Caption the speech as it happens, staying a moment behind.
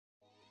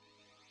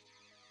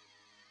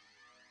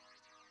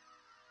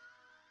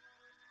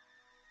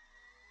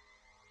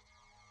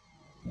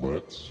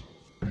Let's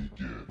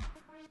begin.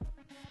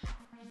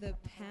 The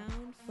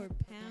Pound for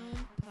Pound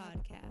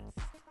Podcast.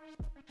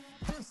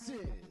 This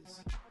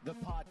is the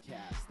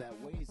podcast that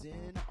weighs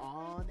in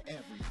on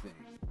everything.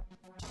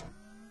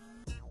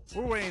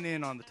 We're weighing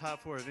in on the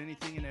top four of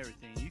anything and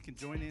everything. You can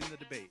join in the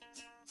debate.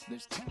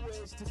 There's two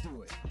ways to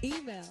do it.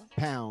 Email.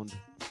 Pound,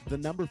 the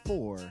number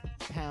 4,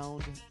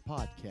 pound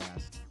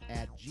podcast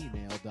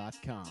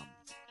 @gmail.com.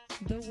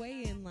 The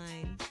weigh-in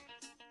line.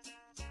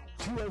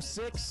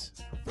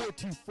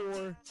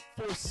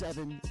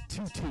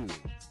 206-424-4722.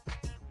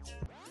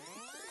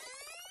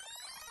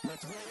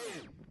 Let's weigh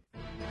in.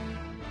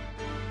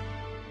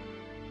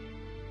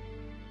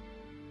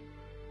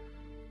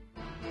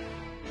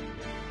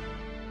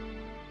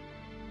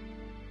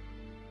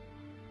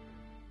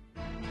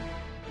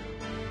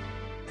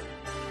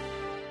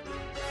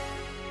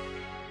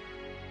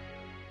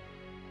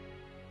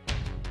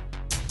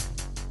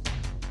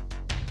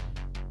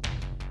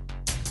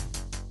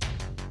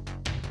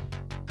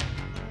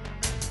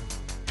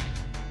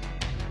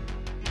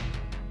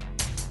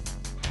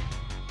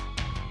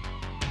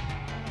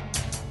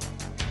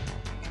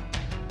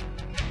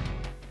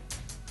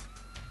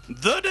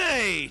 The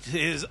date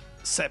is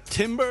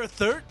September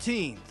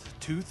 13th,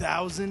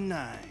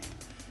 2009.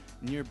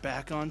 And you're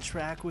back on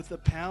track with the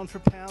Pound for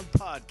Pound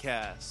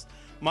podcast.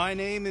 My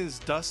name is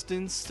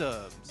Dustin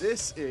Stubbs.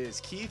 This is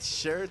Keith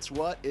Shirts.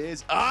 What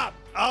is up?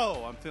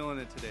 Oh, I'm feeling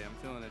it today.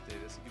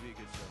 This will give you a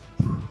good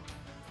show.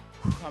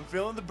 I'm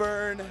feeling the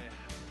burn.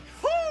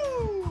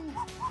 Oh, Woo!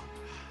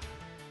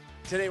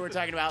 Today we're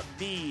talking about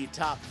the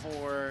top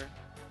 4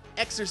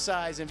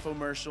 exercise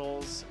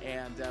infomercials,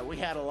 and we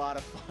had a lot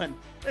of fun.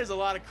 There's a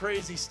lot of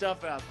crazy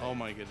stuff out there. Oh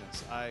my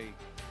goodness.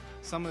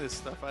 Some of this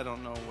stuff, I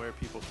don't know where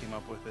people came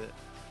up with it.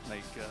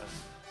 Like,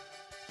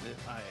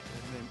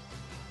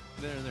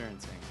 they're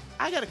insane.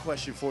 I got a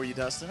question for you,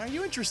 Dustin. Are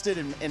you interested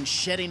in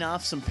shedding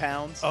off some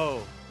pounds?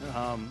 Oh,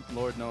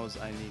 Lord knows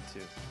I need to.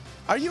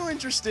 Are you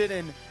interested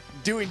in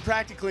doing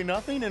practically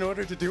nothing in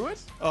order to do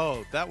it?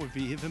 Oh, that would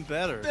be even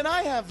better. Then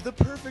I have the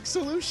perfect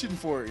solution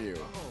for you.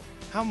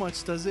 How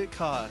much does it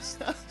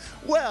cost?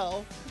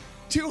 Well,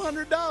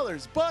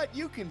 $200, but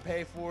you can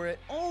pay for it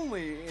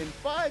only in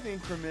 5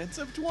 increments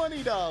of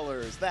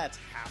 $20. That's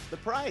half the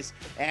price.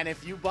 And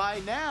if you buy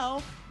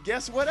now,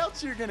 guess what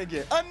else you're going to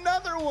get?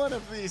 Another one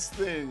of these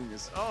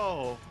things.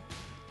 Oh,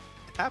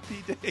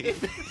 happy day.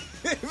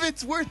 If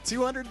it's worth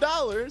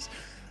 $200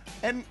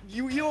 and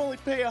you only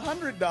pay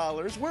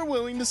 $100, we're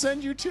willing to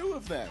send you 2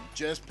 of them.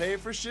 Just pay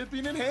for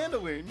shipping and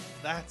handling.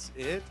 That's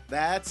it?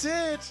 That's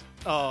it.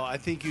 Oh, I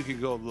think you could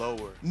go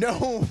lower.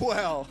 No,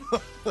 well,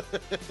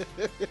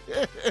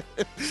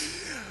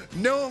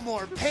 no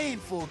more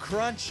painful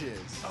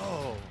crunches.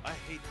 Oh, I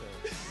hate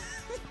those.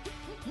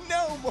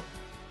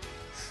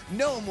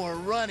 No more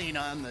running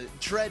on the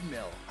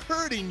treadmill,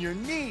 hurting your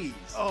knees.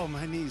 Oh,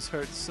 my knees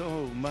hurt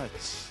so much.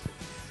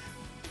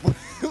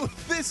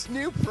 With this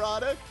new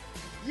product,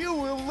 you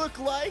will look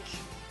like,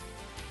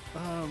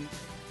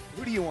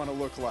 who do you want to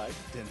look like?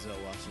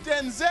 Denzel Washington.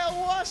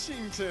 Denzel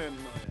Washington.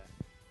 Oh, yeah.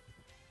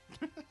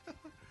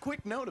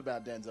 Quick note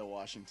about Denzel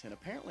Washington.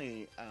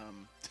 Apparently,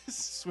 this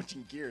is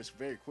switching gears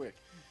very quick,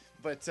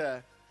 but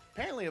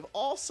apparently of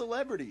all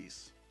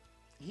celebrities,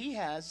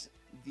 he's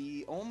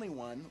the only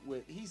one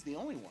who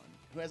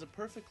has a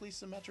perfectly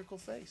symmetrical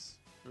face.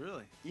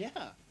 Really?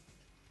 Yeah.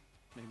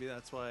 Maybe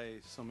that's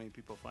why so many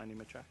people find him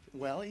attractive.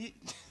 Well,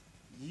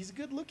 he's a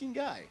good-looking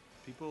guy.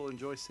 People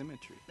enjoy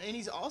symmetry. And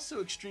he's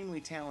also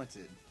extremely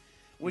talented,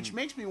 which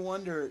makes me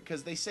wonder,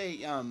 because they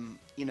say,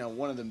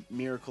 one of the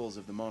miracles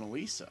of the Mona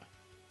Lisa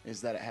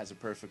is that it has a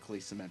perfectly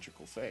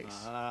symmetrical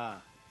face.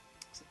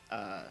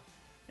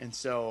 And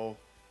so,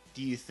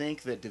 do you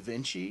think that Da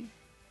Vinci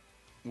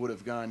would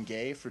have gone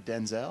gay for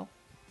Denzel?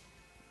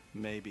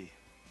 Maybe.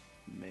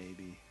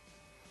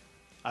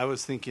 I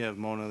was thinking of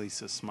Mona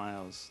Lisa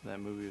Smiles, that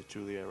movie with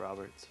Julia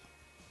Roberts.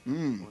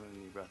 When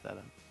you brought that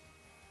up.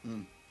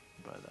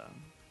 But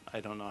I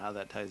don't know how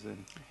that ties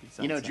in.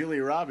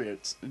 Julia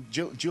Roberts,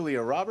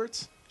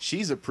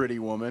 she's a pretty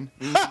woman.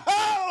 Mm.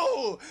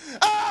 Oh,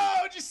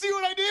 did you see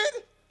what I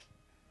did?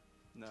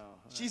 No.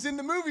 She's in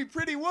the movie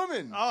Pretty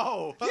Woman.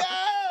 Oh.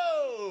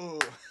 Yo!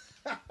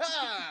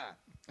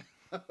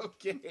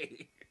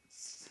 Okay.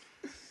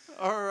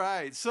 All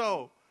right.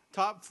 So,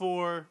 top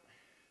 4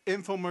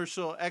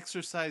 infomercial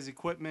exercise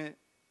equipment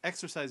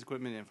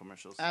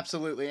infomercials.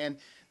 Absolutely. And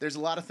there's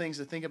a lot of things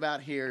to think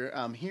about here.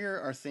 Here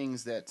are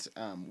things that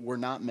were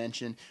not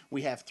mentioned.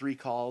 We have 3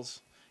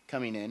 calls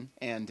coming in,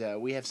 and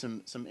we have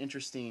some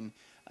interesting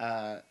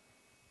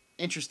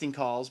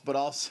calls, but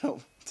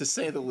also, to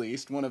say the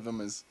least, one of them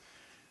is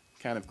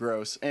kind of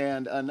gross,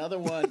 and another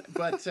one,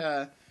 but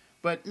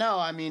no,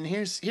 I mean,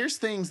 here's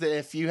things that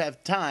if you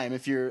have time,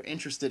 if you're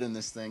interested in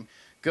this thing,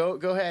 go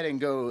ahead and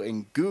go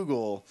and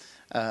Google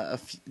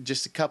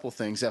just a couple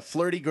things.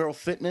 Flirty Girl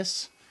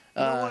Fitness.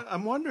 You know what?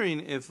 I'm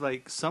wondering if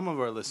some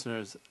of our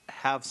listeners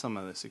have some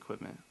of this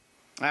equipment.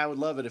 I would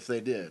love it if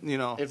they did.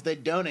 If they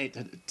donate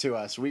to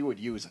us, we would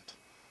use it.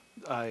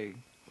 I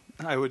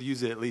would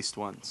use it at least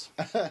once.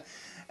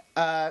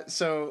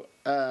 Flirty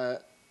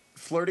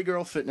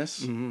Girl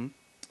Fitness. Mm-hmm.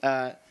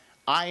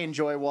 I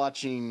enjoy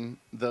watching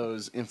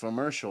those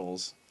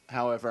infomercials.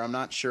 However, I'm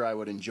not sure I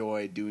would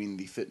enjoy doing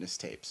the fitness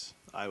tapes.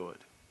 I would.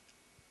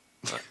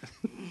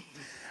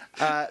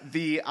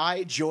 The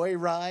iJoy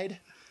Ride,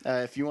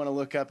 if you want to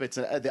look up,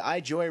 the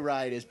iJoy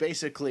Ride is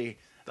basically...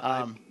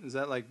 is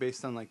that like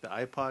based on like the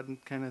iPod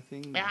kind of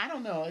thing? I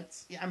don't know.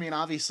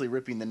 Obviously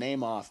ripping the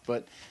name off,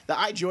 but the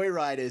iJoy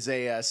Ride is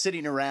a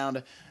sitting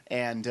around,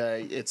 and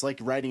it's like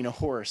riding a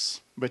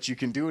horse, but you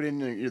can do it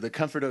in the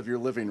comfort of your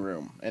living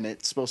room, and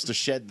it's supposed to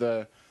shed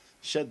the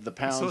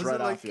pounds So is right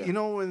it like, off you. you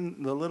know,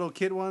 when the little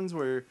kid ones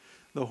where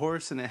the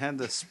horse and it had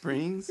the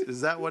springs?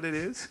 Is that what it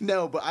is?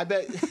 No, but I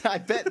bet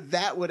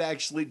that would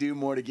actually do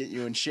more to get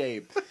you in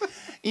shape.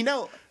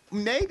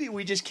 Maybe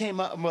we just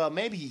came up. Well,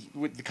 maybe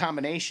with the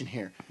combination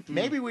here,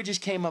 maybe we just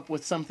came up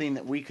with something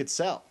that we could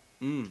sell.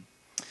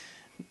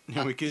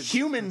 Yeah, we could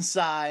Human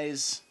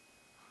size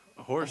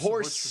horse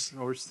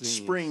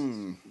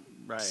spring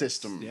right.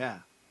 system. Yeah,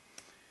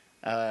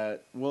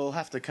 We'll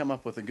have to come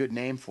up with a good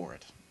name for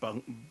it.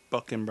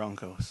 Buck and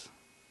Broncos.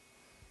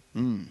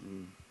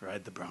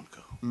 Ride the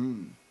Bronco.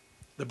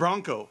 The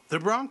Bronco.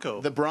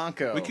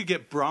 We could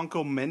get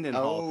Bronco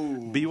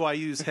Mendenhall,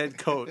 BYU's head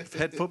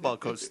football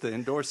coach, to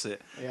endorse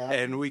it,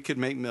 and we could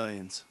make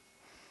millions.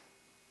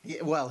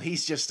 Yeah, well,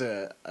 he's just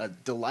a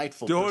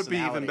delightful It would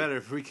personality. be even better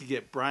if we could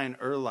get Brian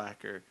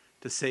Urlacher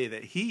to say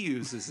that he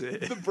uses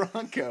it. The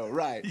Bronco,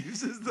 right.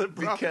 Uses the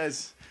Bronco.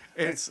 Because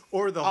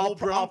or the whole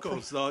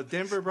Broncos, the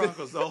Denver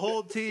Broncos, the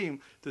whole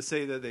team to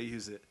say that they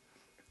use it.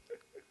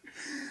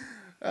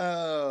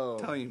 Oh.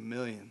 I'm telling you,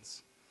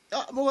 millions.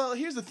 Well,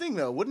 here's the thing,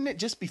 though. Wouldn't it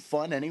just be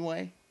fun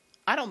anyway?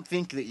 I don't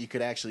think that you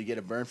could actually get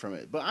a burn from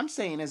it. But I'm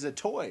saying as a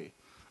toy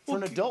for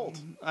an adult.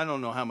 I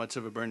don't know how much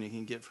of a burn you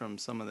can get from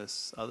some of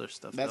this other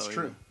stuff. That's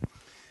true.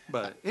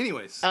 But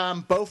anyways.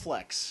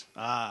 Bowflex.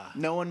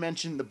 No one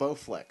mentioned the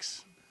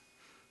Bowflex.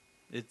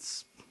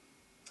 It's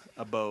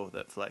a bow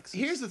that flexes.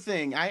 Here's the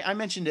thing. I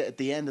mentioned it at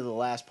the end of the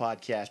last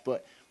podcast,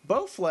 but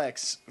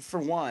Bowflex, for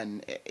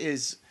one,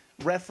 is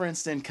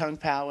referenced in Kung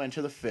Pao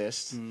Enter the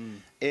Fist.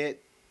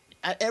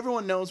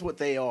 Everyone knows what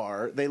they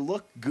are. They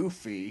look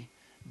goofy,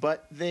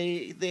 but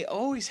they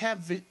always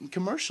have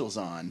commercials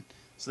on,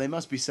 so they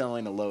must be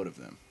selling a load of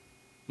them.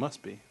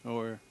 Must be.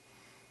 Or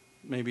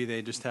maybe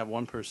they just have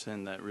one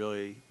person that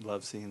really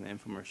loves seeing the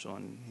infomercial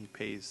and he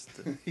pays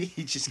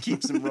He just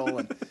keeps them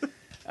rolling.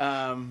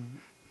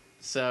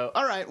 So,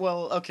 all right,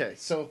 well, okay.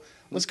 So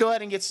let's go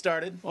ahead and get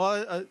started.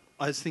 Well,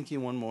 I was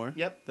thinking one more.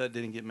 Yep. That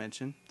didn't get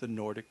mentioned. The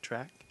Nordic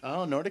track.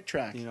 Oh, Nordic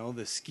track. You know,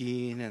 the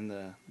skiing and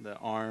the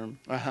arm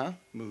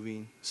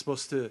moving. It's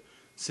supposed to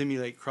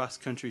simulate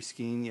cross-country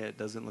skiing, yet it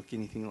doesn't look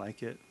anything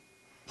like it.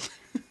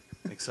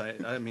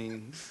 Excited. I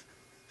mean...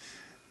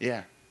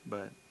 Yeah.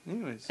 But,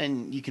 anyways.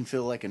 And you can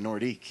feel like a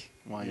Nordique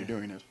while you're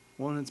doing it.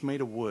 Well, it's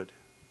made of wood.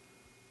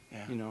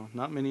 Yeah. You know,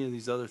 not many of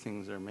these other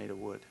things are made of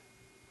wood.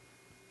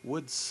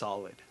 Wood's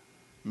solid.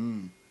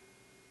 Yep.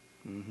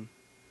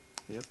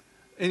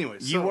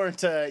 Anyways, you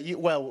weren't.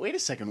 Well, wait a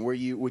second.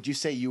 Would you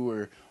say you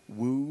were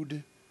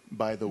wooed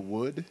by the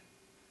wood?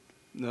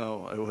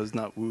 No, I was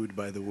not wooed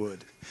by the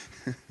wood.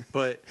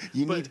 But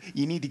you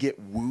need to get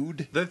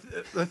wooed.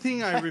 The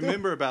thing I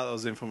remember about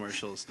those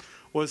infomercials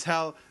was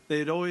how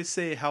they'd always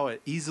say how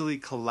it easily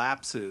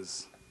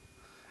collapses,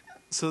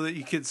 so that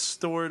you could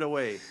store it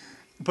away.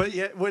 But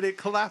yet, when it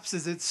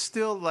collapses, it's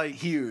still like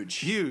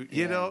huge.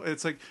 You know,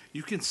 it's like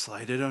you can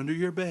slide it under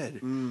your bed.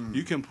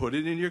 You can put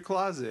it in your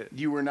closet.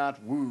 You were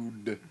not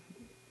wooed.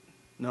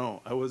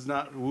 No, I was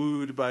not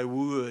wooed by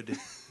wood.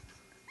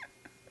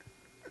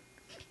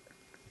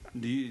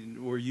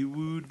 Were you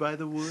wooed by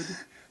the wood?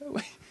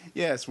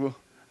 Yes, well,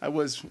 I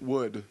was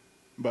wood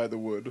by the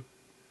wood.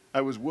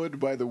 I was wood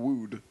by the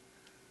wood.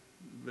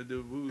 By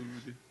the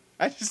wood.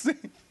 I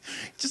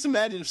just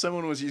imagine if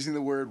someone was using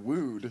the word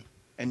wooed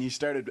and you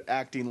started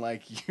acting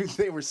like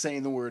they were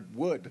saying the word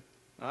wood.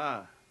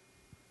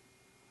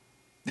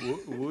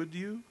 Would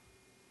you?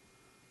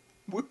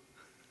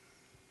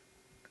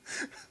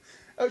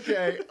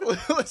 Okay,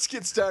 let's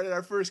get started.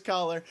 Our first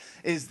caller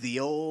is the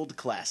old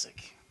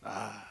classic.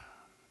 I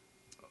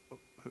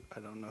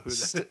don't know who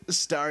that is.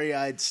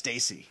 Starry-eyed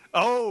Stacy.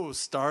 Oh,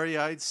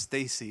 Starry-eyed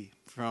Stacy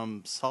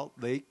from Salt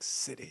Lake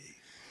City.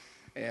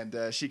 And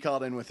she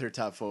called in with her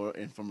top 4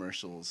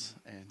 infomercials.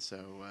 And so,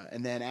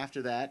 and then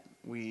after that,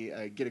 we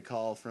get a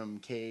call from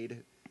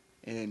Cade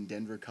in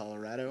Denver,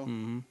 Colorado,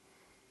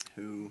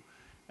 who,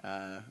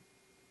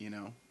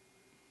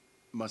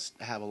 must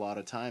have a lot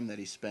of time that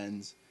he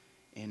spends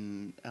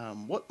in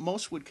what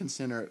most would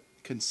consider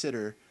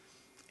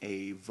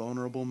a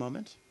vulnerable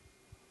moment.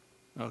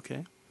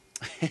 Okay.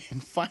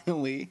 And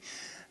finally,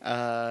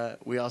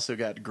 we also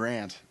got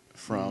Grant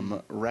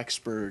from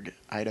Rexburg,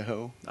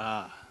 Idaho.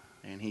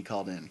 And he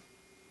called in.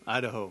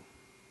 Idaho.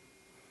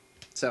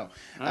 So,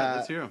 all right,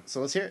 let's hear him. So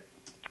let's hear it.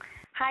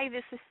 Hi,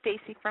 this is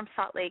Stacy from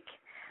Salt Lake.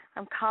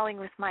 I'm calling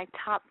with my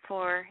top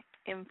 4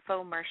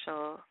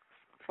 infomercial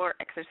for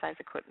exercise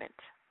equipment.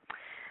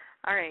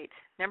 All right,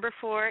 number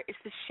 4 is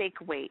the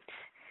Shake Weight.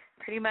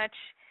 Pretty much,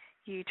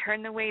 You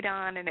turn the weight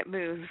on and it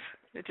moves.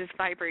 It just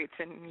vibrates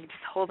and you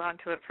just hold on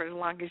to it for as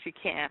long as you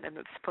can, and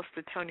it's supposed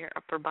to tone your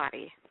upper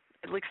body.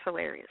 It looks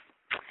hilarious.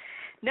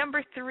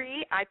 Number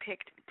 3, I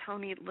picked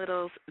Tony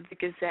Little's The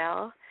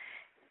Gazelle.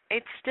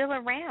 It's still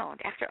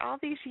around after all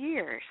these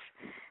years.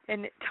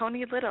 And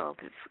Tony Little,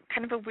 it's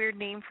kind of a weird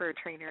name for a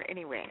trainer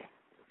anyway.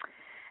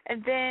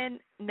 And then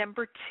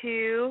number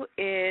 2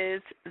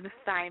 is the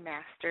Thigh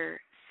Master,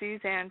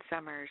 Suzanne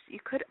Summers. You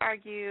could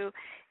argue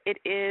it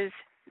is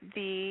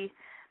the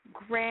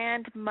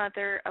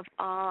grandmother of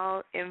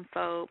all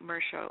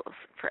infomercials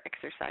for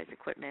exercise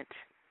equipment.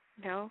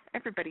 No,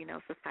 everybody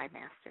knows the Thigh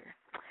Master.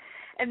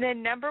 And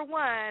then number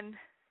 1,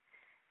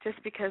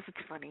 just because it's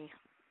funny,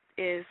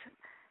 is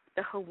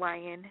the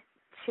Hawaiian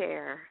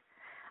chair.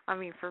 I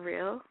mean, for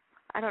real,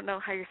 I don't know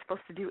how you're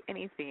supposed to do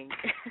anything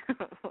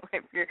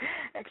if you're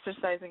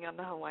exercising on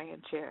the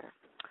Hawaiian chair.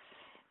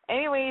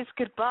 Anyways,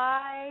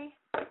 goodbye.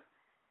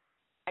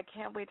 I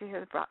can't wait to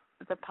hear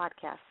the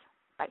podcast.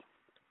 Bye.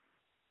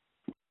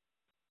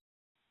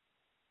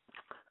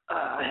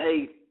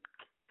 Hey,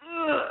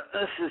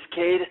 this is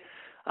Cade.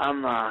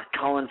 I'm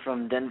calling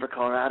from Denver,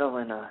 Colorado,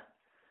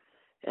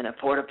 in a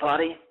porta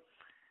potty.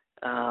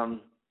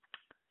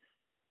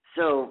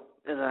 So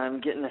as I'm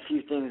getting a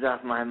few things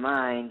off my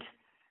mind,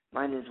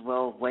 might as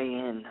well weigh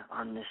in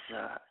on this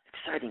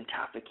exciting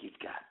topic you've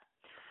got.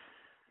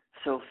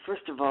 So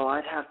first of all,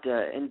 I'd have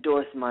to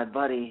endorse my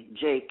buddy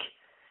Jake,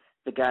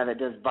 the guy that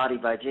does Body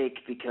by Jake,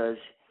 because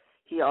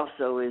he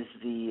also is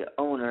the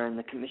owner and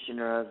the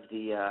commissioner of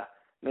the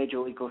Major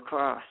League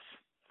Lacrosse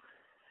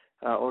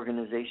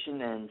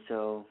organization, and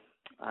so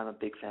I'm a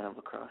big fan of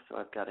lacrosse, so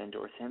I've got to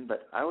endorse him.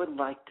 But I would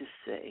like to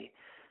say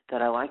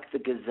that I like The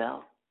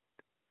Gazelle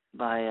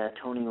by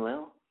Tony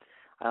Lill.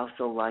 I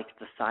also like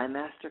the Thigh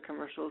Master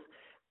commercials.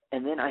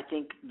 And then I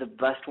think the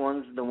best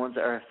ones, the ones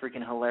that are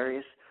freaking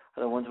hilarious,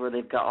 are the ones where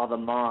they've got all the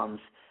moms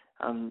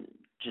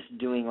just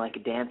doing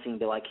like dancing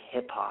to like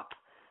hip-hop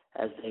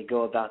as they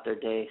go about their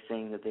day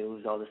saying that they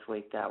lose all this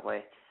weight that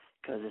way,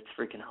 because it's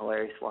freaking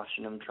hilarious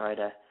watching them try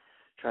to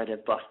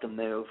bust a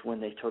move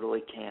when they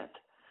totally can't.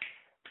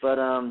 But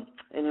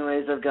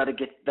anyways, I've got to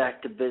get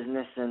back to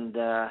business and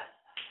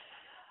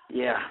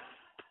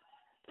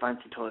find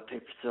some toilet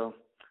paper. So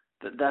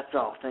that's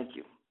all. Thank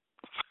you.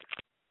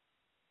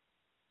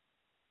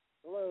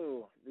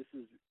 Hello, this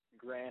is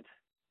Grant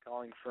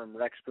calling from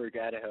Rexburg,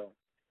 Idaho,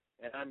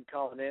 and I'm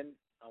calling in.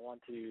 I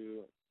want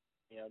to,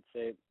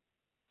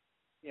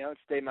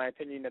 state my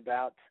opinion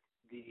about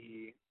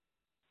the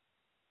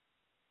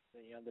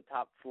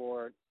top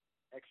 4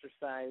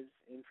 exercise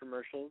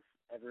infomercials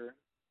ever.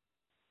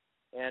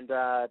 And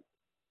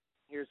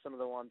here's some of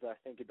the ones I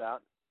think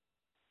about.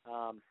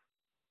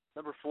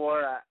 Number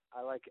 4,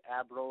 I like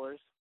ab rollers.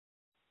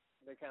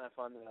 They're kind of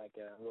fun. They're like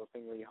a little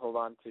thing where you hold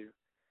on to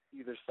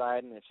either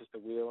side, and it's just a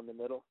wheel in the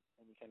middle,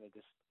 and you kind of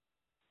just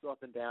go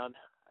up and down.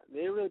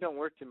 They really don't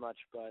work too much,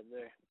 but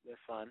they're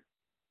fun.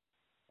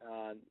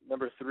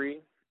 Number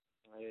 3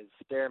 is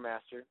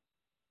Stairmaster.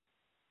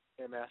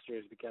 Stairmaster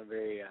has become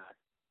very, I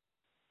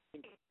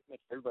think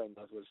everybody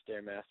knows what a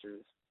Stairmaster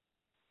is.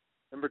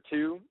 Number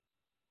 2,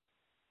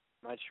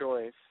 my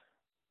choice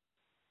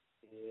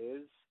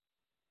is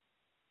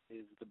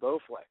the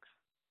Bowflex.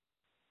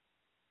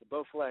 The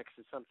Bowflex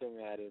is something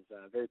that is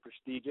very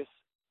prestigious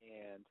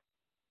and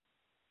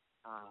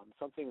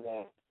something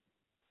that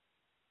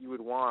you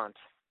would want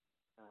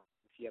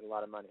if you had a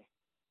lot of money,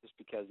 just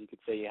because you could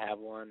say you have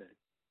one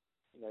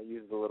and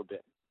use it a little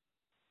bit.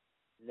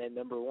 And then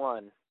number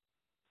 1,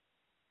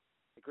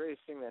 the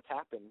greatest thing that's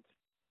happened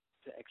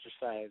to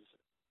exercise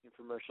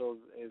infomercials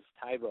is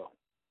Tybo.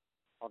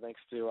 All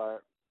thanks to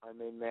our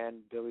main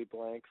man Billy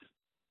Blanks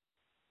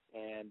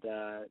and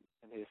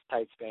his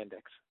tight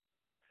spandex.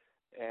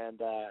 And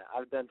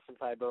I've done some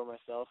Tybo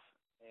myself,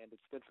 and it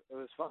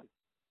was fun.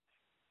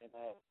 And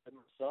I did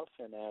myself,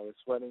 and I was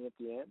sweating at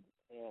the end.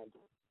 And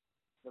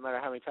no matter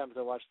how many times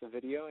I watched the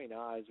video,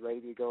 I was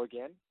ready to go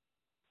again.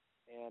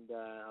 And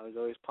I was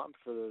always pumped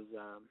for those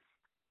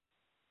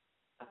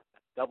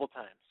double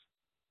times,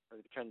 where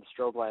they turn the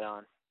strobe light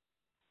on,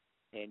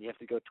 and you have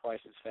to go twice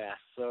as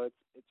fast. So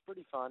it's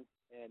pretty fun.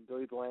 And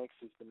Billy Blanks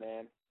is the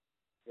man,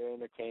 very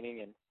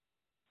entertaining,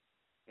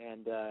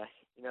 and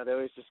they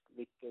always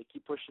they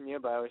keep pushing you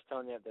by always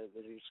telling you that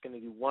they're just going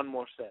to do one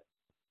more set,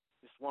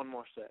 just one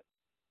more set,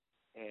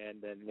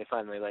 and then they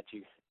finally let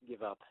you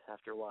give up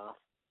after a while.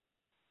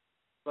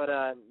 But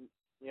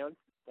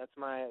that's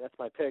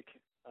my pick.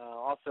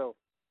 Also,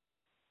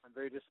 I'm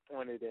very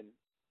disappointed in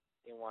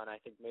one. I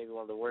think maybe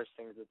one of the worst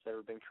things that's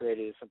ever been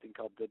created is something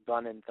called the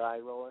bun and thigh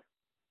roller.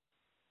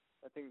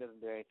 That thing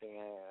doesn't do anything.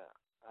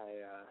 I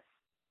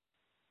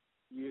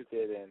used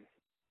it, and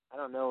I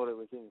don't know what it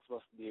was even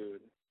supposed to do.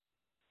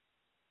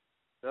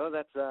 So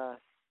those are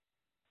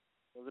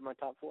my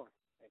top 4.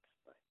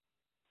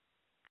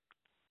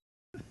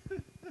 Thanks.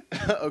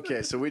 Bye.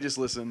 Okay, so we just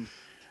listened.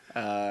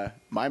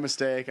 My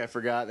mistake. I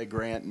forgot that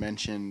Grant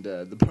mentioned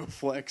the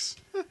Bowflex.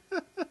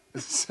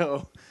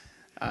 So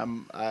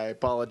I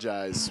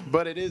apologize,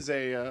 but it is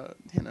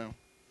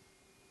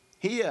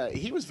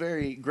He was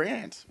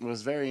Grant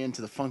was very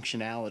into the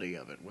functionality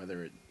of it,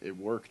 whether it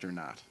worked or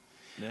not.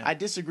 Yeah. I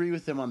disagree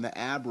with him on the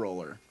ab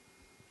roller,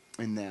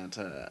 in that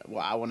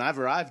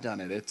whenever I've done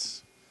it,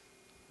 it's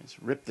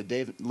ripped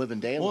the living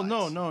daylights.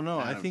 Well, no.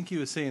 out I of- think he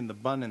was saying the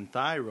bun and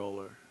thigh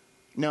roller.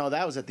 No,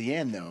 that was at the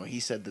end though. He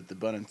said that the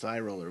bun and thigh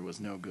roller was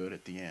no good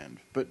at the end.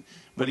 But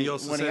But he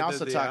also said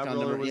that the ab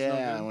roller was no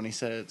good? when he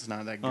said it's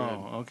not that good.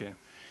 Oh, okay.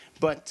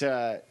 But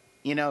there's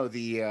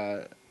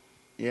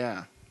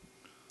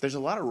a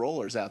lot of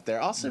rollers out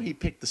there. Also, he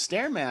picked the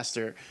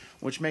Stairmaster,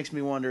 which makes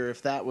me wonder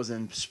if that was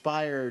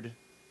inspired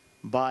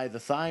by the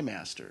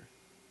Thighmaster,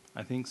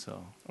 I think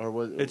so. or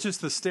was It's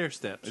just the stair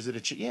steps. Is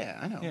it a yeah?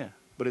 I know. Yeah.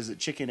 But is it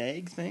chicken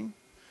egg thing?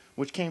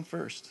 Which came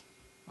first?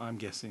 I'm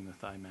guessing the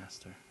thigh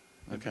master.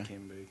 It Okay.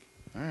 became big.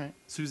 All right.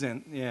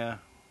 Suzanne, yeah.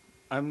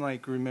 I'm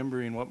like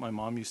remembering what my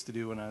mom used to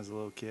do when I was a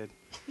little kid.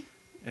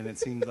 And it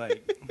seems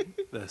like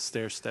the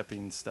stair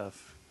stepping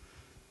stuff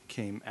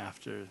came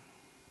after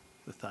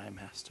the thigh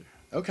master.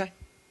 Okay.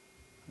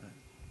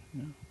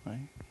 Yeah,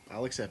 right?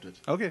 I'll accept it.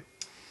 Okay.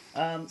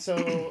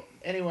 So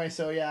anyway,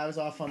 I was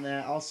off on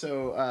that.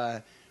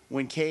 Also,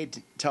 when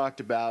Cade talked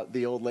about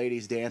the old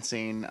ladies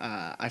dancing,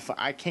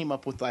 I came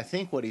up with, I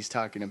think, what he's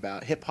talking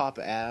about: hip hop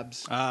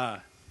abs.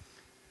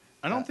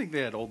 I don't think they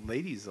had old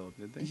ladies though,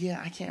 did they?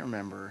 Yeah, I can't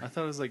remember. I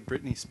thought it was like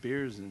Britney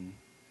Spears and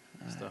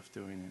stuff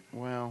doing it.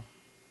 Well.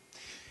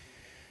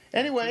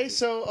 Anyway,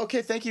 so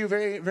okay, thank you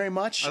very, very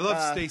much. I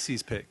love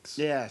Stacy's picks.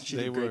 Yeah, she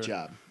did a great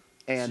job.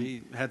 And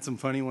she had some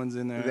funny ones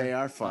in there. They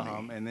are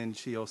funny. And then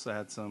she also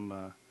had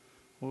some.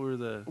 What were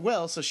the?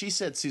 Well, so she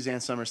said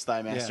Suzanne Summers'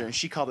 Thighmaster, Yeah. and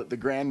she called it the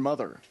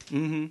Grandmother.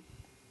 Mm-hmm.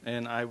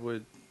 And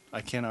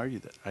I can't argue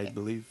that. I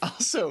believe.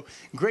 Also,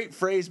 great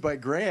phrase by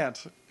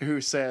Grant,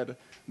 who said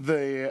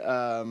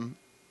the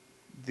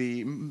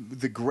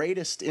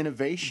greatest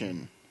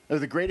innovation, or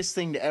the greatest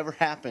thing to ever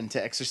happen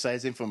to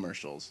exercise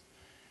infomercials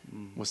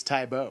was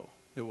Tybo,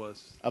 It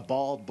was a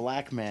bald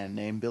black man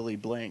named Billy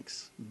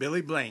Blanks.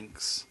 Billy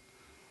Blanks.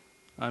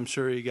 I'm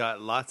sure he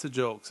got lots of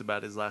jokes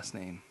about his last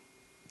name.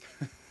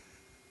 I'm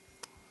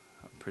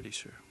pretty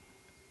sure.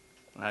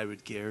 I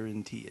would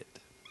guarantee it.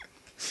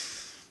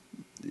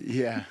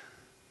 Yeah.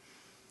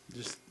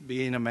 Just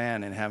being a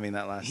man and having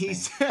that last name.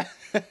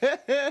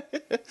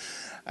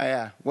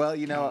 Yeah. Well,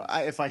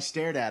 if I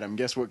stared at him,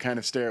 guess what kind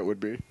of stare it would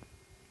be?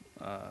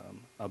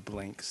 A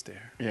blank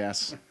stare.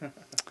 Yes.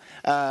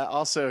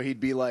 Also, he'd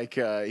be like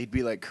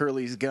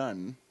Curly's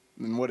gun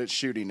and what it's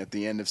shooting at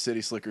the end of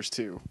City Slickers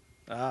 2.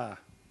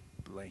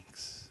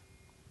 Blanks.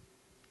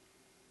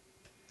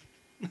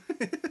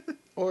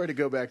 Or to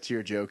go back to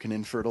your joke, an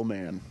infertile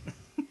man.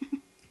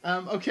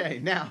 Okay,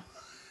 now.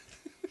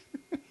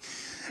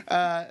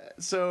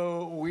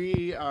 So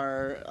we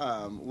are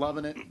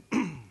loving it.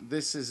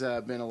 This has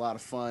been a lot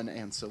of fun,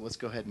 and so let's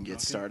go ahead and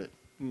get started.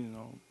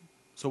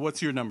 So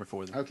what's your number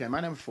 4 then? Okay,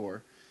 my number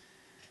 4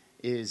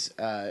 is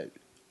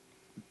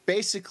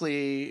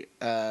basically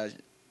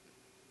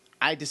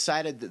I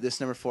decided that this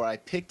number 4, I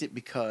picked it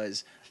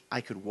because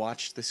I could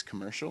watch this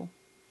commercial.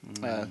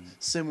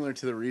 Similar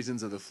to the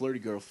reasons of the Flirty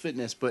Girl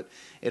Fitness, but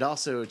it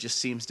also just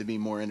seems to be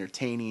more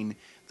entertaining.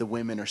 The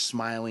women are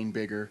smiling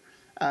bigger.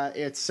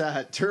 It's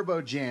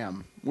Turbo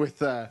Jam with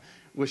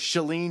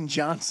Shalene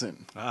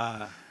Johnson,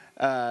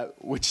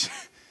 which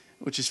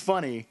is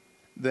funny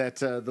that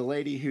the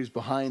lady who's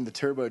behind the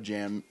Turbo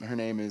Jam, her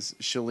name is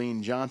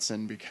Shalene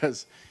Johnson,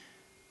 because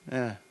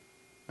I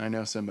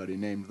know somebody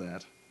named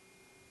that.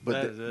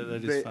 But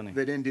that is funny.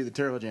 They didn't do the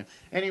Turbo Jam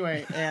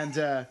anyway,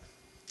 and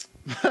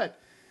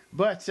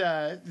but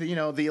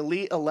the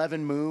Elite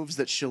 11 moves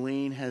that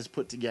Shalene has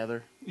put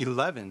together.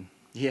 11.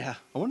 Yeah,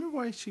 I wonder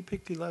why she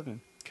picked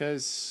 11.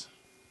 because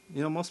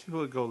Most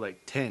people would go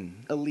like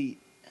 10.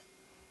 Elite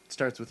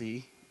starts with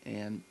E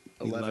and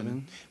 11.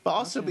 11? But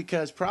also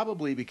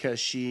Okay. because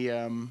she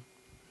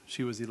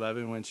She was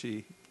 11 when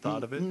she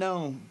thought of it?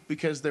 No,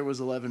 because there was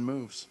 11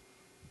 moves.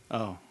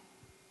 Oh.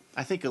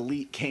 I think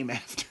Elite came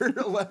after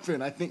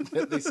 11. I think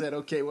that they said,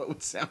 okay, what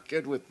would sound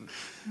good with...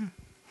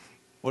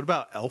 What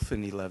about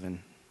Elfin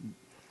 11?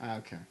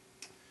 Okay.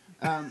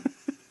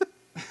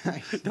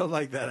 Don't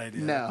like that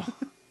idea. No.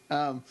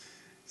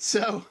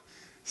 So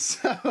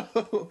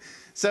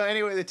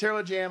anyway, the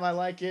Turbo Jam, I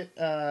like it.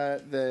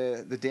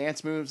 The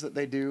dance moves that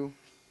they do.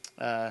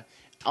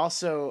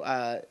 Also,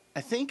 I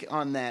think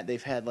on that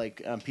they've had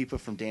like people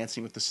from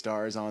Dancing with the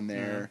Stars on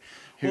there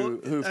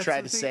who've that's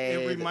tried the to thing.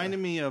 say It reminded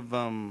me of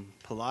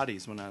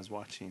Pilates when I was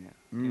watching it.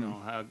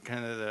 How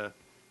kind of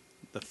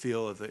the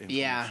feel of the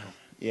infomercial.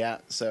 Yeah.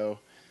 So,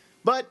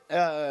 but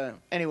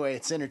anyway,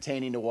 it's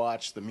entertaining to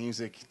watch. The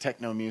music,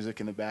 techno music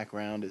in the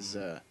background is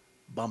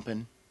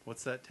bumping.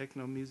 What's that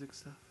techno music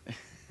stuff?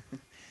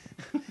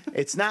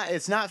 It's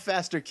not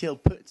Faster Kill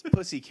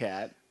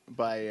Pussycat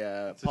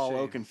by Paul shame.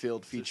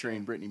 Oakenfold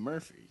featuring Brittany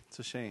Murphy. It's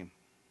a shame.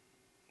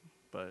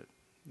 But,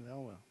 oh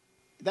well.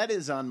 That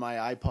is on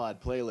my iPod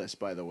playlist,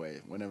 by the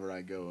way, whenever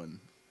I go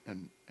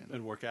and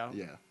work out?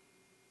 Yeah.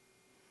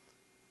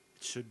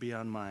 It should be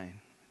on mine.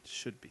 It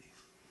should be.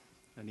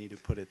 I need to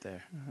put it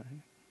there.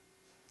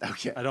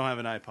 Okay. I don't have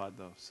an iPod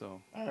though, so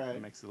All right.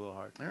 it makes it a little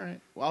hard. All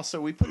right. Well, so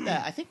we put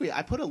that. I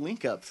put a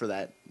link up for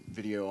that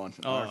video on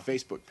our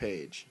Facebook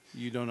page.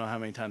 You don't know how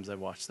many times I've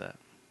watched that.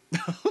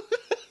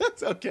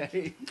 That's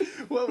okay.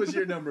 What was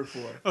your number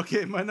 4?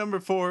 Okay, my number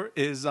 4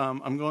 is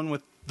I'm going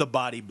with the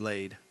Body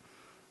Blade.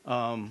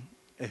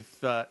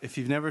 If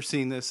you've never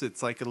seen this,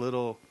 it's like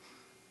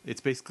it's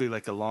basically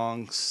like a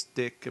long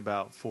stick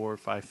about 4 or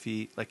 5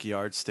 feet, like a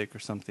yardstick or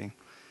something,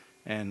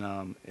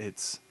 and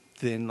it's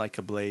thin like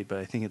a blade, but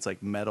I think it's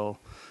like metal,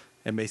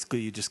 and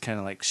basically you just kind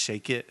of like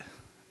shake it,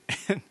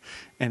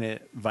 and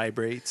it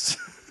vibrates.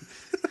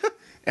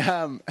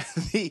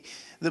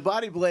 The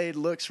Body Blade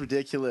looks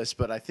ridiculous,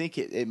 but I think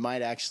it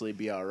might actually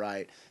be all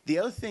right. The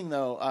other thing,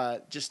 though,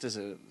 just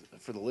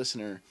for the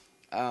listener,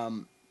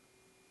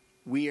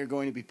 we are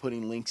going to be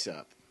putting links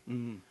up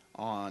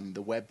on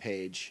the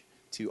webpage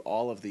to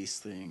all of these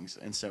things.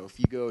 And so if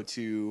you go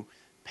to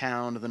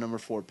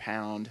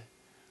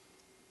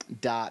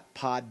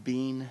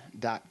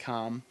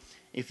pound4pound.podbean.com,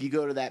 if you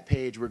go to that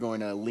page, we're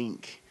going to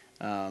link.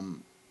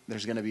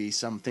 There's going to be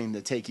something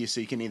to take you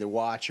so you can either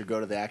watch or go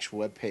to the actual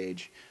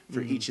webpage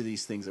for each of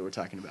these things that we're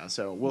talking about.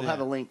 So we'll have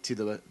a link to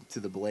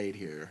the blade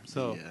here.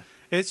 So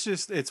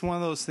it's one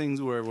of those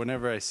things where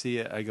whenever I see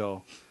it, I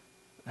go,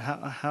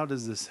 how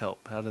does this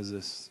help? How does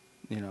this,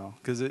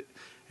 because it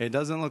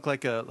doesn't look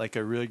like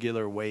a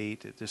regular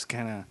weight. It just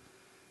kind of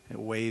it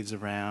waves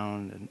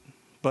around,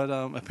 but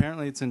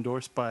apparently it's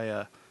endorsed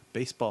by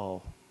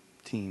baseball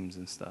teams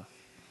and stuff.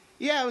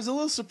 Yeah, I was a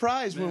little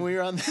surprised when we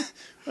were on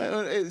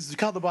is it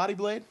called the Body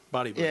Blade?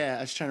 Body Blade. Yeah,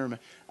 I was trying to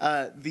remember.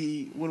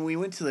 When we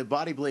went to the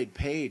Body Blade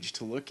page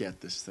to look at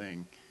this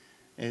thing,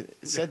 it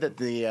said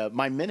that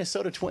my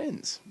Minnesota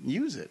Twins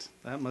use it.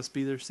 That must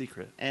be their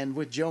secret. And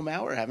with Joe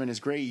Mauer having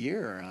his great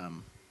year,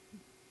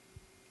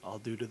 all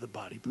due to the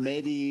Body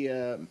Blade.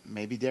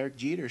 Maybe Derek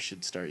Jeter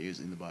should start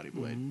using the Body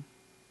Blade.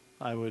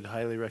 Mm-hmm. I would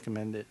highly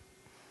recommend it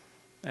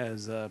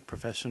as a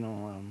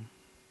professional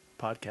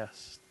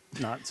podcast.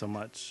 Not so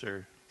much,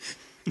 or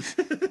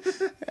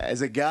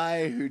as a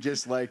guy who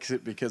just likes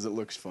it because it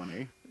looks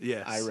funny.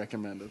 Yes, I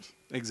recommend it.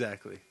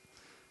 Exactly.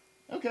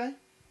 Okay.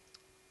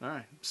 All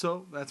right.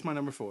 So that's my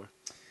number 4.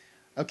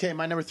 Okay,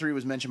 my number 3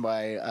 was mentioned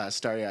by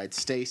Starry-Eyed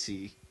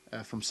Stacy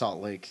from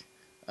Salt Lake.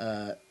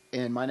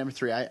 And my number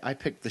 3, I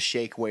picked the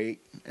Shake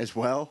Weight as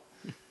well.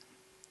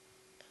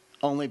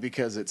 Only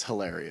because it's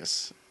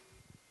hilarious.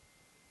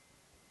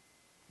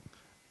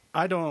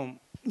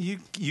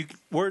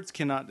 Words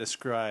cannot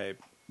describe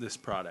this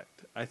product.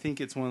 I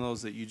think it's one of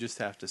those that you just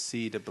have to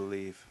see to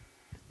believe.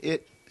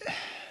 It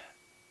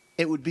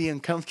would be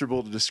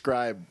uncomfortable to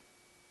describe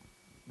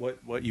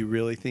what you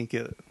really think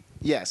it.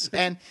 Yes,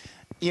 and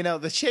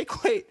the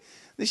Shake Weight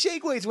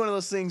is one of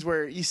those things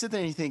where you sit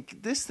there and you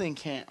think this thing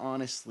can't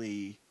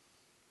honestly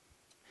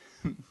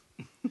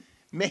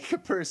make a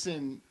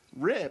person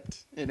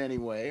ripped in any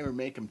way or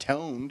make them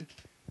toned.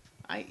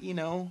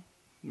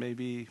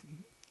 Maybe.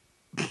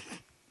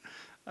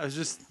 Let's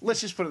just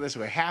put it this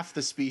way: half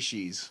the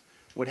species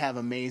would have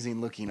amazing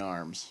looking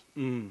arms.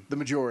 The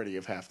majority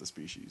of half the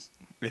species.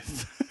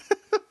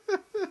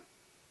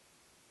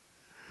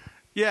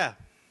 Yeah,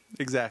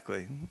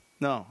 exactly.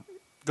 No,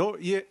 go.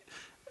 Yeah,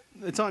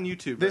 it's on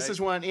YouTube. This right?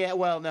 is one. Yeah.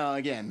 Well, no.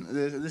 Again,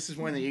 this is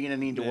one that you're going to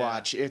need to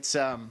watch. It's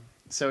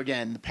So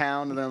again, the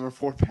pound, the number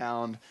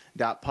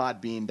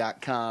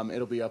 4pound.podbean.com.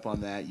 It'll be up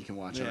on that. You can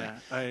watch it.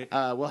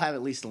 We'll have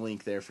at least a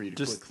link there for you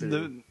to click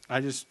through.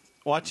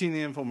 Watching the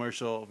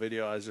infomercial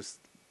video, I was just,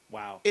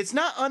 wow. It's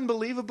not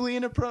unbelievably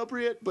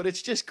inappropriate, but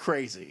it's just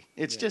crazy.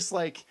 It's just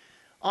like,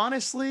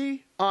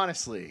 honestly.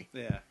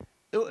 Yeah.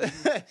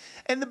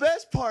 And the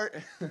best part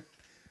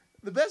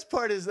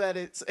is that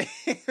it's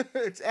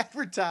it's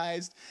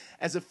advertised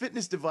as a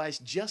fitness device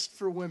just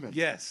for women.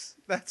 Yes.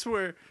 That's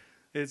where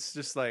it's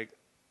just like.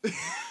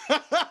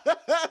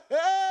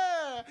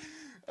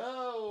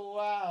 Oh,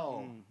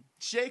 wow.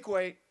 Shake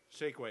weight.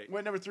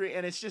 Weight number 3,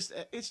 and it's just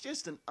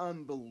an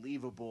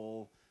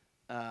unbelievable.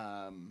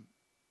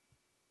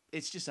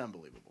 It's just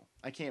unbelievable.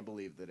 I can't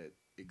believe that it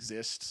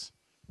exists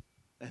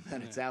and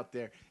that it's out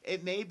there.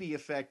 It may be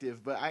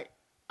effective, but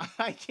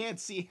I can't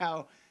see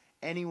how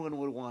anyone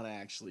would want to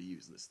actually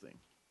use this thing.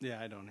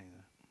 Yeah, I don't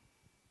either.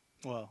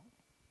 Well,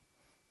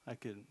 I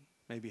could.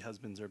 Maybe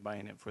husbands are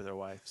buying it for their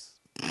wives.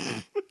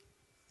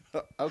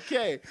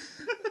 Okay.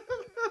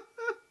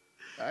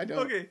 I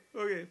don't.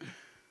 Okay.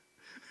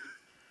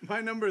 My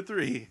number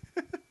 3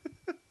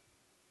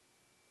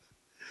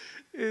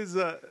 is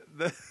the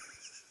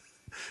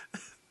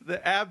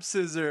ab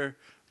scissor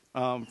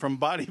from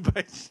Body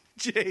by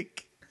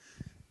Jake,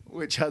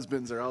 which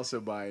husbands are also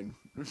buying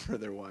for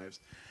their wives.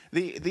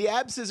 The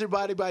ab scissor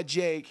Body by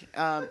Jake.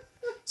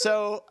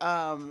 So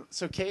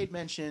Kate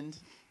mentioned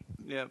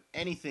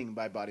anything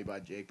by Body by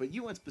Jake, but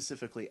you went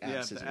specifically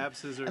ab scissor. The ab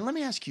scissor. And let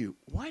me ask you,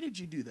 why did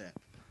you do that?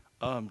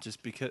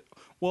 Just because.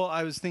 Well,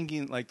 I was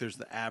thinking like there's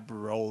the ab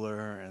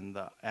roller and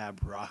the ab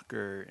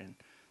rocker, and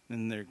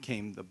then there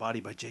came the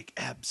Body by Jake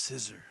ab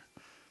scissor.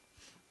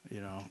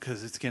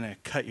 Because it's gonna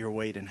cut your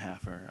weight in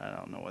half, or I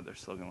don't know what their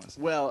slogan was.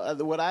 Well,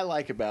 what I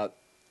like about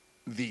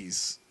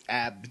these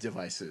ab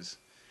devices.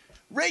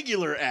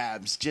 Regular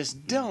abs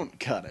just don't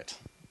cut it.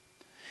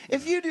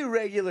 If you do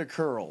regular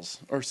curls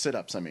or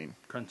sit-ups, I mean.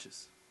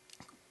 Crunches.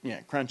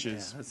 Yeah,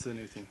 crunches. Yeah, that's the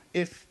new thing.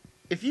 If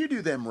you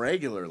do them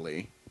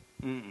regularly,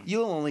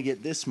 you'll only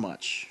get this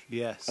much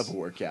Yes. of a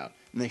workout.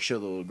 And they show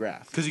the little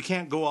graph. Because you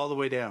can't go all the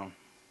way down.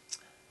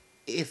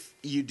 If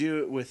you do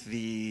it with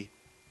the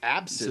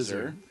ab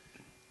scissor,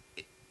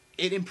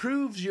 it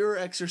improves your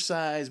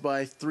exercise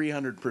by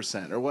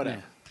 300% or whatever.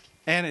 Yeah.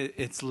 And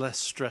it's less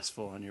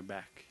stressful on your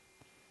back.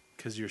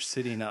 Because you're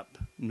sitting up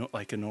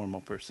like a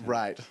normal person.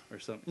 Right. Or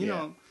something. You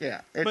know.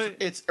 Yeah. But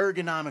It's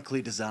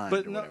ergonomically designed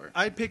But or whatever.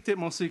 I picked it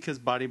mostly because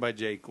Body by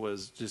Jake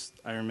was just,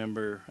 I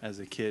remember as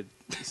a kid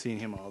seeing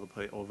him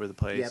over the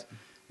place. Yep.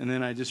 And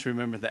then I just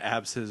remember the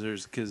ab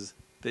scissors because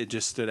they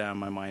just stood out in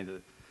my mind.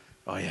 That,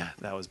 oh, yeah,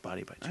 that was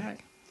Body by Jake. All right.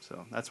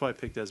 So that's why I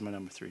picked it as my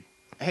number 3.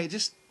 Hey,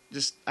 just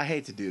I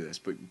hate to do this,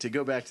 but to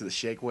go back to the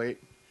shake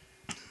weight,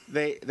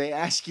 they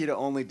ask you to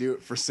only do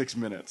it for 6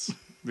 minutes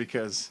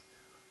because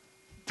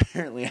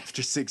apparently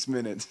after 6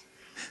 minutes,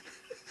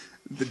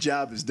 the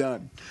job is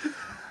done.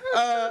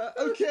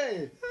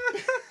 Okay.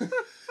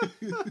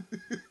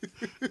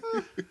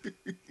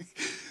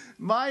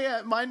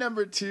 My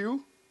number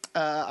 2,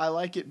 I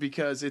like it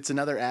because it's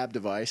another ab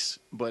device,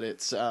 but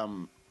it's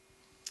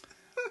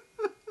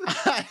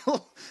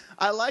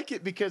I like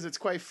it because it's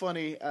quite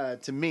funny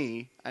to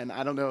me, and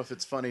I don't know if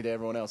it's funny to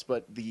everyone else,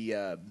 but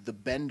the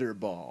bender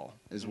ball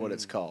is what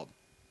it's called.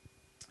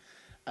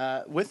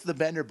 With the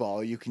bender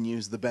ball, you can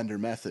use the bender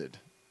method.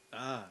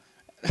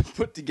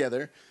 Put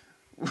together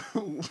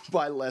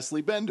by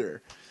Leslie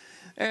Bender.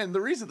 And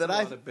the reason that a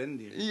lot of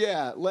bending.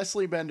 Yeah,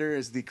 Leslie Bender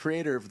is the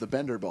creator of the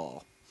bender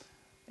ball.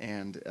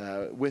 And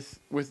with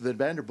the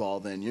bender ball,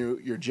 then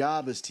your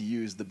job is to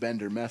use the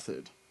bender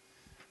method.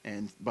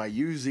 And by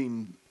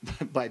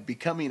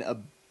becoming a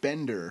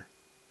bender,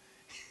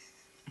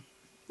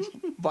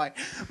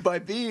 by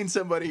being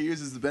somebody who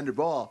uses the bender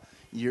ball,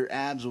 your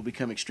abs will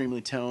become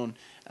extremely toned.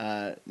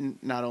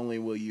 Not only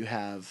will you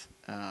have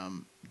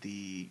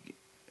the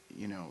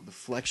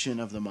flexion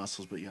of the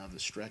muscles, but you have the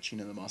stretching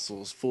of the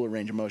muscles, full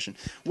range of motion.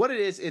 What it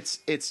is,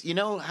 it's you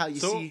know how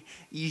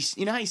you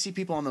see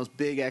people on those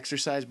big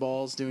exercise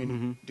balls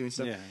doing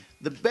stuff. Yeah.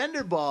 The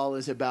bender ball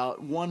is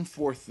about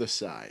 1/4 the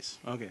size.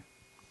 Okay.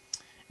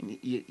 And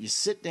you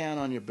sit down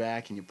on your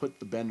back and you put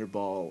the bender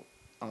ball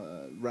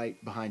right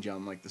behind you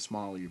on like the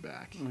small of your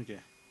back. Okay.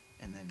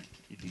 And then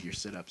you do your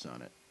sit-ups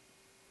on it.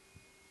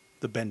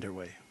 The Bender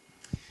way.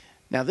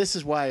 Now this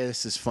is why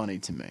this is funny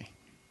to me.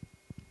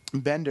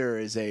 Bender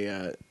is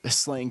a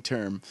slang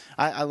term.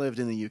 I lived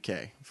in the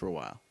UK for a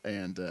while,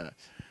 and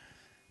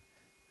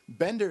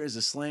bender is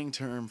a slang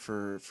term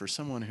for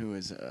someone who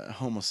is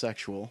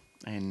homosexual.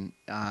 And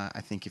I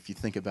think if you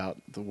think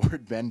about the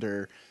word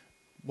bender,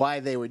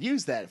 why they would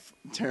use that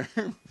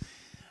term.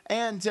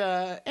 And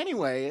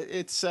anyway,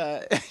 it's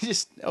it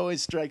just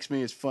always strikes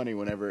me as funny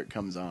whenever it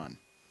comes on,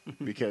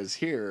 because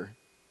here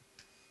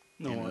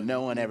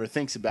no one ever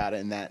thinks about it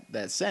in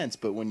that sense.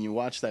 But when you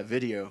watch that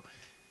video,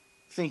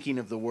 thinking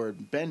of the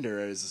word bender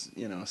as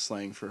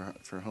slang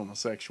for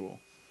homosexual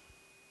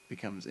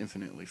becomes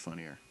infinitely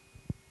funnier.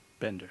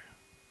 Bender.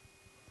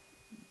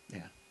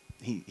 Yeah,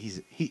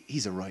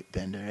 he's a right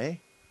bender, eh?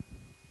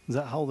 Is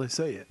that how they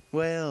say it?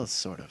 Well,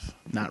 sort of.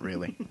 Not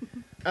really.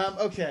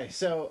 Okay,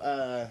 so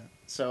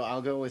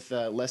I'll go with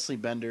Leslie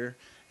Bender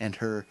and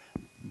her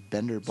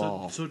bender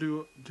ball. So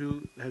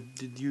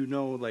did you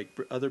know like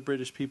other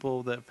British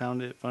people that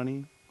found it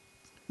funny?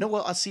 No,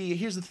 well, I'll see.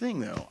 Here's the thing,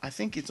 though. I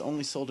think it's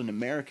only sold in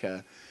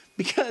America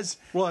because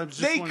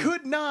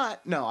could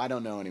not. No, I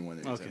don't know anyone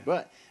that does it.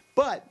 But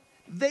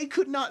they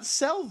could not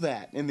sell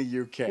that in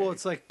the UK. Well,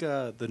 it's like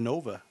the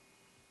Nova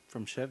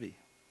from Chevy.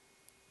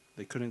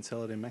 They couldn't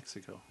sell it in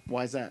Mexico.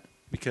 Why is that?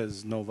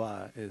 Because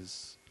Nova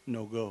is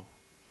no go.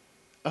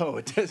 Oh,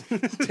 it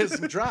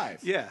doesn't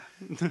drive. Yeah.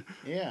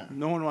 Yeah.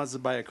 No one wants to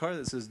buy a car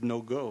that says no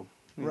go.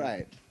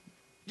 Right.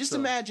 Just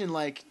imagine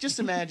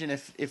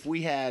if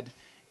we had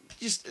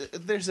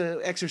there's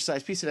a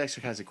piece of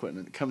exercise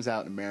equipment that comes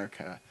out in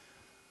America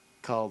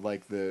called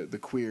like the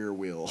queer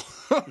wheel.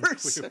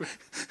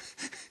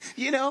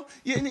 You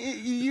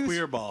use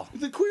Queer ball.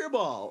 The queer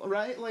ball,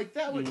 right? Like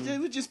that would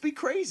it would just be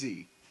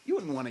crazy. You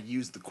wouldn't want to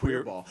use the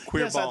queer ball.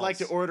 Yes, balls. I'd like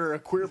to order a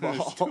queer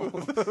ball.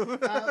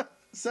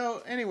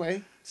 So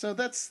anyway,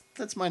 that's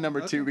my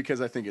number 2 because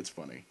I think it's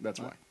funny. That's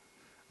why.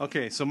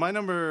 Okay, so my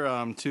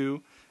number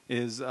 2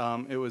 is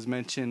it was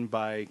mentioned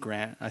by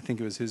Grant. I think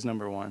it was his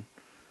number 1.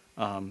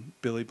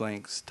 Billy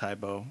Blank's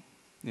Tybo.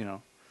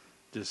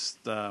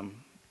 Just I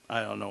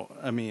don't know.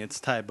 I mean, it's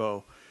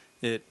Tybo.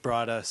 It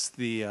brought us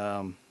the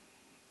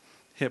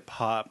hip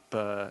hop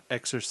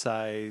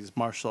exercise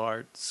martial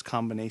arts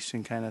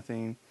combination kind of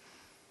thing.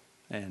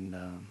 And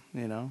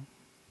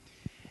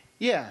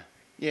Yeah,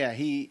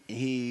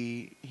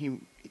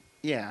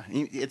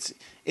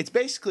 it's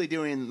basically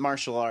doing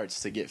martial arts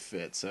to get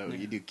fit. So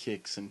you do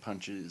kicks and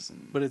punches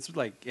but it's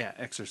like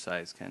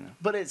exercise kind of.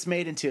 But it's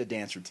made into a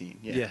dance routine.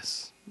 Yeah.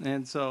 Yes,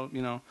 and so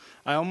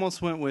I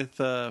almost went with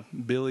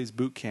Billy's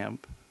Boot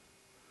Camp,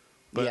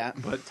 But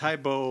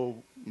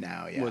Taibo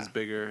No, yeah. was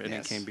bigger, and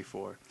Yes. it came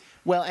before.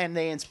 Well, and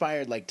they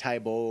inspired like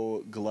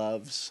Taibo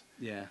gloves.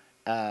 Yeah.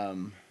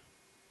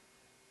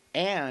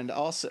 And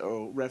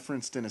also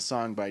referenced in a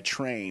song by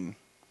Train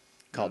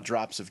called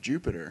Drops of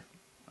Jupiter,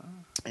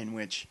 in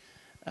which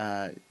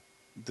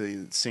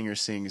the singer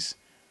sings,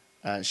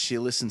 she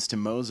listens to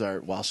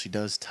Mozart while she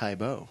does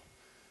Taibo.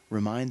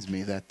 Reminds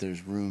me that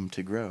there's room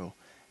to grow.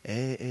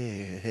 Hey,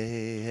 hey,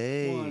 hey,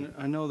 hey. Well,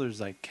 I know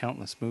there's like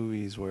countless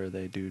movies where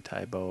they do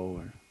Taibo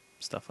or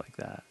stuff like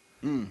that.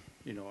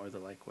 Or the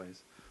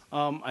likeways.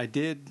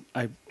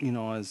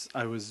 As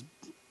I was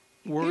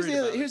worried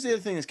Here's the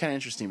other thing that's kind of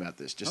interesting about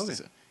this.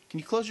 Can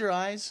you close your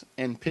eyes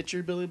and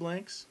picture Billy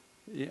Blanks?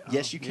 Yeah.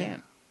 Yes, you can.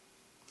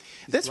 Yeah.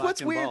 That's black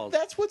what's and weird. bald.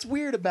 That's what's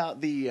weird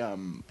about the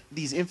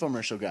these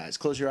infomercial guys.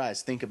 Close your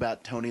eyes. Think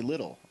about Tony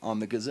Little on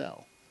the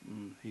Gazelle.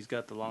 He's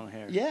got the long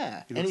hair.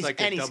 Yeah, He looks like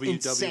a WWF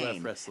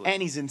insane. wrestler.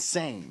 And he's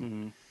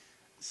insane.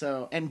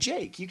 So, and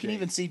Jake, you can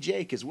even see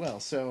Jake as well.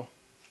 So,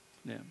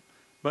 Yeah.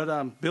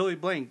 But Billy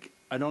Blank,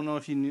 I don't know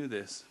if you knew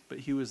this, but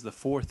he was the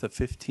fourth of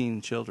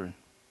 15 children.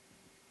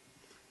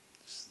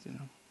 Just,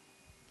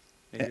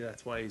 maybe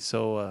that's why he's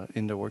so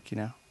into working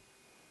out.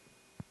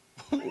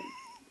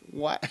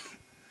 why?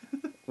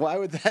 Why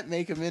would that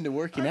make him into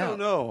working I out? don't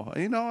know.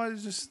 I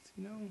was just,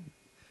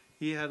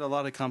 he had a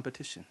lot of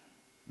competition.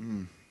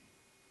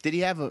 Did he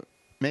have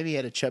maybe he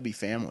had a chubby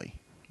family?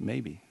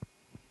 Maybe.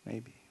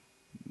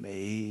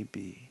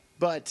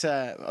 But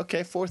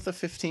okay, fourth of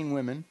 15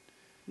 women.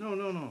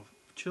 No.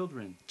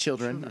 Children.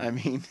 Children. I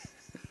mean,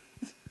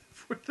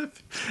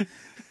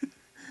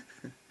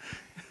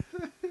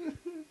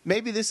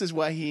 maybe this is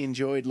why he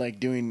enjoyed like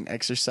doing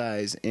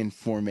exercise in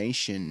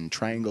formation,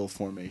 triangle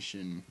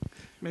formation.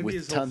 Maybe with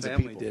his tons whole of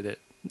family people. did it.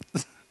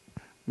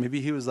 Maybe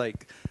he was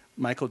like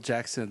Michael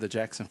Jackson of the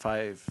Jackson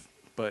 5,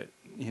 but,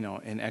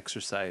 in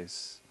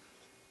exercise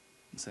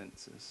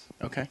senses.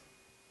 Okay.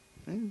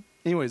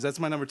 Anyways, that's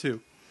my number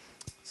 2.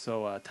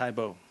 So,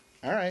 Taibo.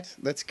 All right,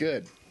 that's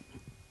good.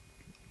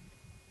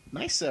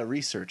 Nice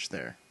research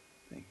there.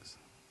 Thanks.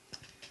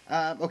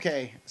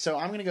 Okay, so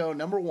I'm going to go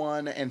number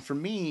 1, and for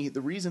me, the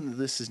reason that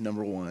this is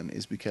number 1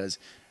 is because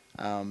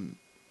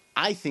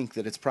I think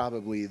that it's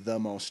probably the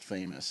most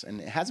famous, and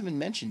it hasn't been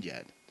mentioned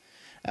yet.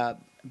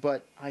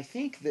 But I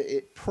think that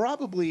it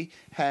probably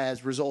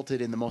has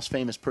resulted in the most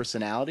famous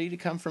personality to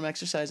come from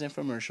exercise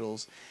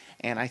infomercials,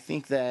 and I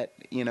think that,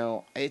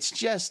 it's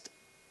just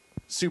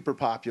super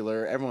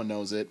popular. Everyone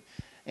knows it,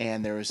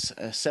 and there's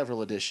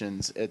several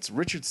editions. It's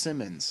Richard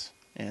Simmons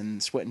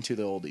and Sweatin' to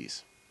the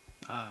Oldies.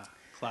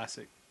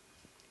 Classic.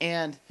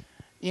 And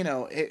it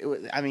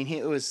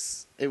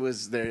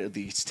was there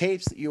these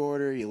tapes that you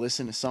order, you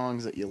listen to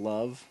songs that you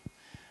love.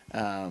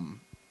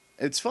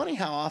 It's funny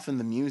how often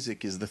the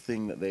music is the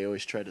thing that they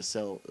always try to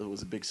sell. It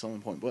was a big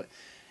selling point, but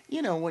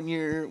when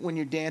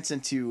you're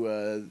dancing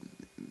to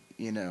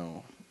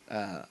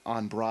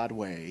on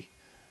Broadway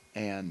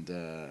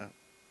and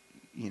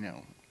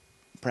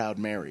Proud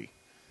Mary,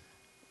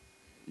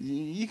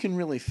 you can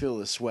really feel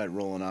the sweat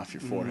rolling off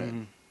your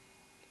forehead.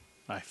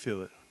 I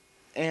feel it.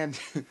 And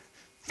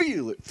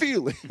feel it.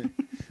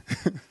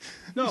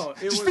 No,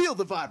 Just feel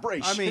the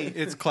vibration. I mean,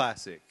 it's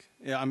classic.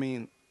 Yeah,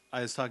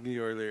 I was talking to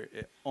you earlier.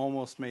 It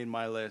almost made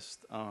my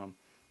list.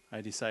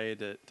 I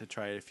decided to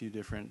try a few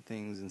different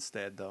things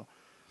instead, though.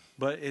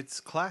 But it's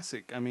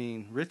classic.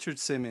 Richard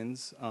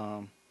Simmons.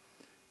 I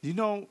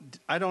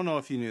don't know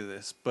if you knew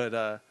this,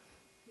 but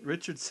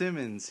Richard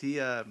Simmons, he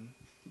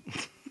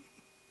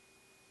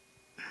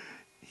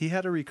he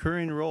had a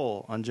recurring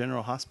role on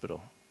General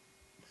Hospital.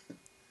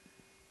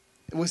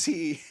 Was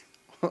he?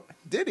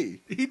 Did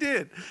he? He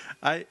did.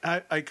 I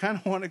kind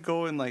of want to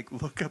go and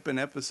look up an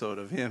episode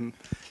of him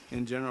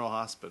in General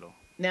Hospital.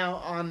 Now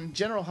on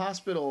General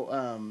Hospital,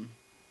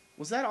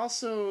 was that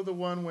also the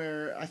one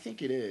where I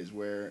think it is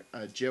where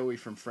Joey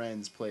from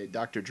Friends played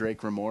Dr.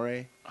 Drake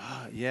Ramore?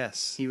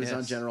 Yes. He was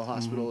on General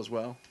Hospital as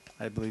well.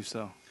 I believe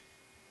so.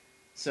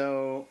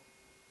 So,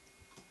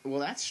 well,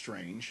 that's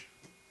strange.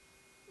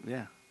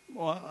 Yeah.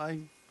 Well,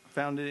 I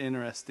found it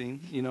interesting.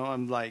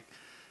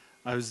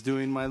 I was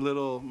doing my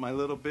little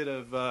bit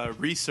of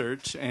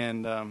research,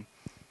 and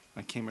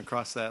I came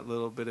across that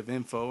little bit of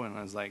info, and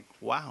I was like,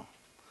 wow.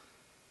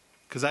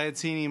 Because I had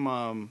seen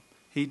him.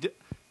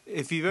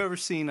 If you've ever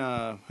seen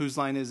Whose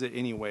Line Is It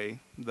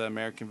Anyway, the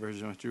American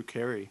version with Drew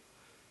Carey,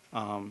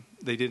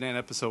 they did an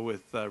episode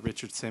with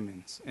Richard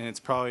Simmons, and it's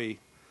probably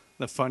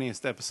the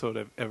funniest episode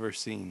I've ever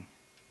seen.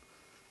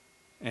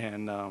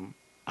 And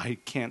I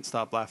can't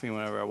stop laughing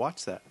whenever I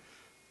watch that.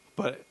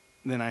 But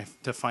then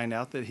to find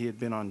out that he had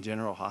been on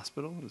General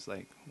Hospital, it was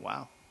like,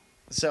 wow.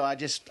 So I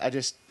just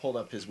pulled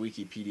up his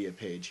Wikipedia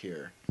page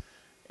here,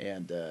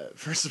 and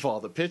first of all,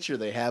 the picture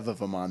they have of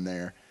him on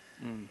there,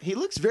 he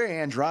looks very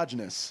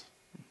androgynous.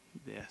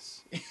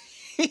 Yes.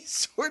 He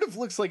sort of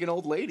looks like an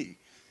old lady.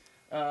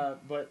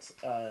 But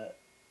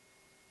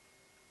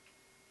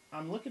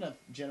I'm looking up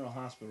General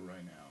Hospital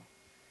right now.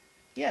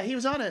 Yeah, he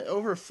was on it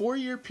over a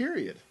 4-year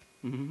period.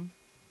 Mm-hmm.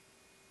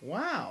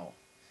 Wow.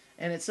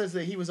 And it says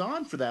that he was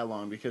on for that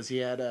long because he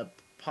had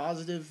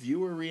positive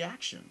viewer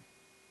reaction.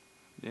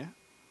 Yeah.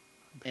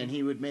 And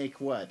he would make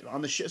what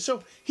on the show?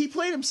 So he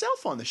played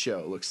himself on the show.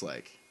 It looks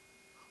like.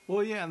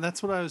 Well, yeah,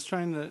 that's what I was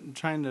trying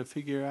to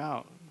figure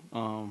out.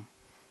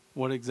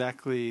 What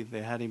exactly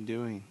they had him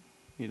doing?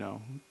 You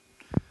know,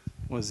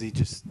 was he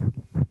just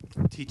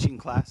teaching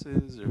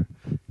classes, or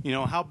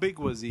how big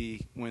was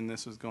he when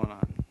this was going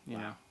on? You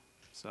know,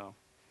 so.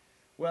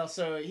 Well,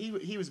 so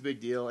he was a big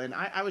deal, and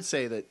I would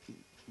say that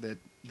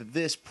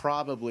this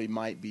probably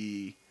might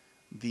be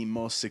the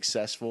most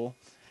successful,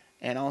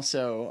 and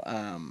also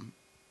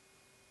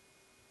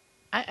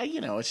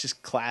it's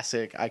just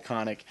classic,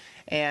 iconic,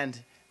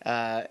 and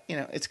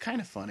it's kind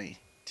of funny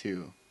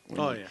too.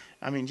 Yeah.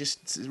 I mean,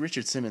 just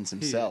Richard Simmons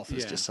himself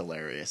is just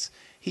hilarious.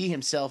 He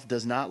himself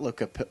does not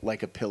look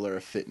like a pillar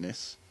of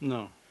fitness.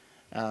 No.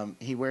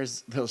 He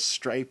wears those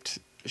striped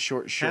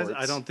short shorts.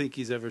 I don't think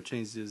he's ever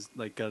changed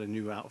got a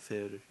new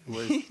outfit.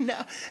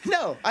 No.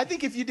 I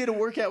think if you did a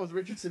workout with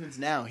Richard Simmons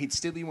now, he'd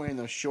still be wearing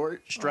those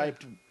short,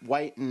 striped,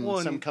 white and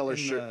some color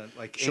short,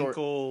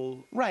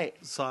 ankle, right?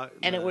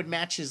 And it would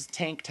match his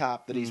tank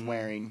top that he's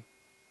wearing.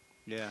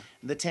 Yeah,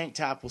 the tank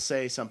top will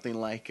say something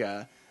like,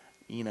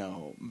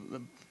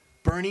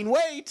 burning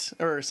weight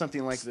or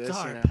something like this.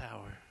 Star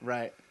power,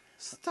 right?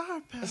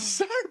 Star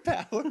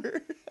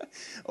power,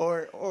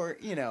 or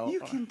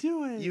you can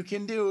do it. You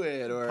can do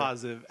it, or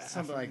positive,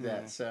 something like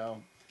that.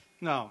 So,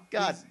 no,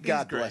 God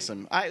he's bless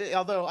him.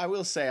 Although I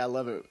will say I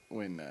love it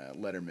when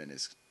Letterman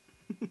is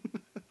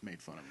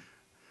made fun of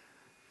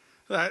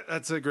him.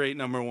 That's a great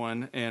number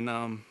one, and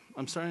I'm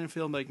starting to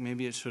feel like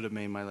maybe it should have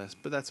made my list,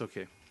 but that's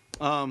okay.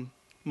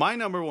 My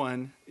number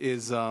one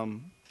is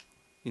when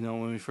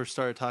we first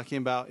started talking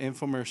about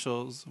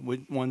infomercials,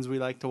 which ones we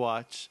like to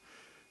watch.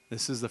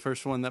 This is the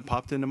first one that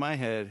popped into my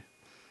head.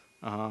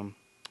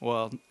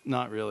 Well,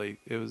 not really.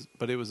 It was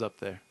up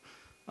there.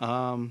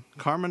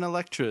 Carmen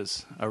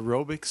Electra's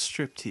aerobic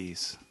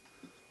striptease.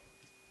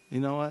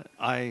 You know what?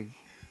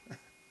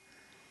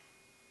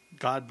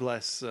 God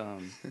bless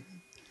the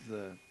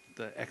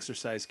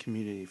exercise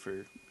community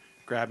for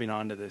grabbing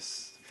onto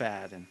this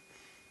fad and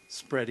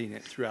spreading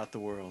it throughout the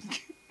world.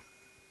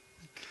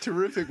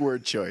 Terrific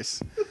word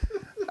choice.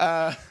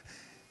 All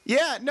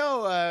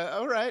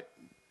right.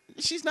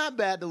 She's not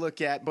bad to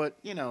look at, but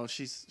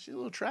she's a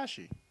little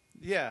trashy.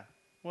 Yeah.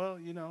 Well,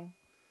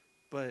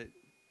 but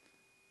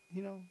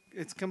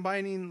it's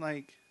combining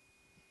I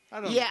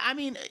don't know. Yeah, I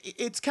mean,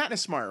 it's kind of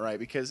smart, right?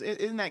 Because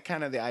isn't that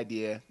kind of the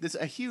idea? There's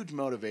a huge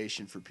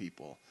motivation for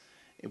people.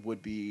 It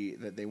would be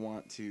that they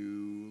want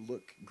to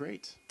look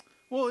great.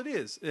 Well, it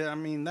is. I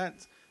mean, I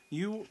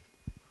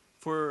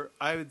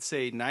would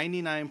say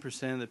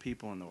 99% of the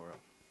people in the world,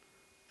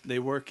 they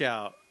work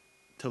out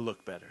to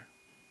look better.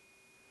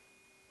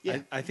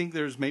 Yeah. I think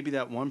there's maybe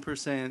that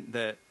 1%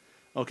 that,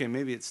 okay,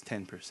 maybe it's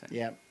 10%.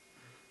 Yeah.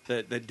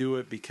 That do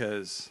it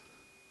because,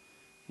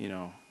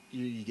 you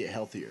get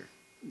healthier.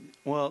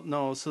 Well,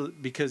 no, so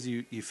because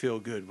you feel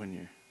good when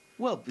you're.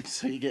 Well,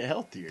 so you get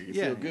healthier. You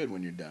feel good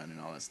when you're done and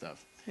all that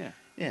stuff. Yeah.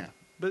 Yeah.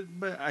 But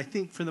I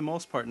think for the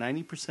most part,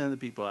 90% of the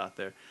people out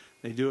there,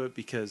 they do it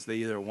because they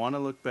either want to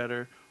look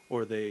better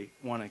or they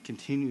want to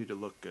continue to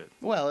look good.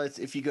 Well,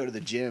 if you go to the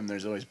gym,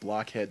 there's always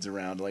blockheads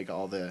around, like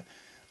all the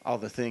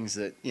things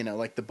that,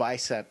 like the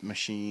bicep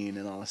machine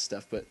and all this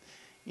stuff. But,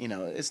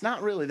 it's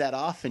not really that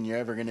often you're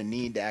ever going to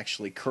need to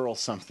actually curl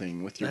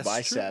something with your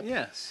bicep. True.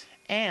 Yes.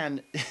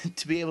 And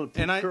to be able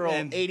to curl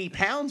 80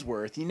 pounds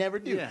worth, you never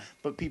do. Yeah.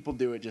 But people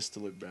do it just to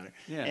look better.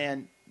 Yeah.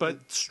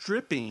 But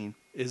stripping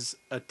is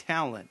a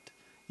talent.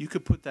 You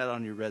could put that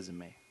on your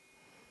resume.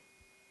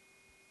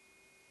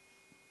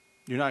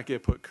 You're not going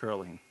to put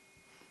curling.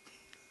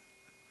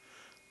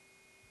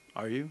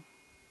 Are you?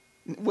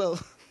 Well,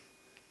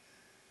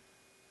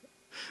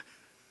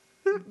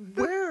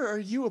 where are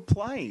you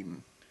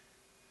applying?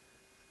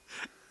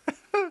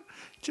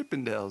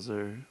 Chippendales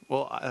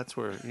that's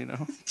where,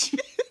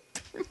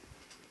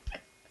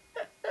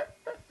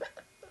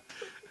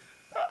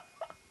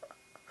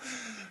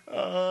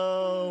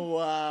 Oh,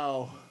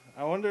 wow.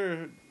 I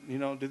wonder,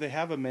 do they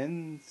have a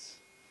men's?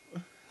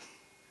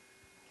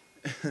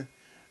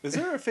 Is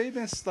there a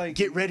famous,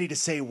 Get ready to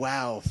say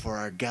wow for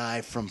our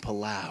guy from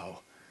Palau.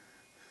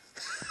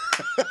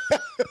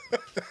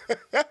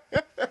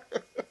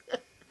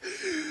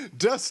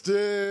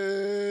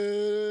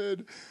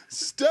 Dustin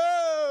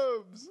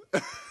Stubbs.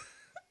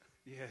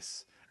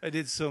 Yes, I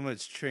did so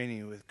much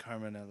training with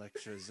Carmen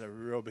Electra's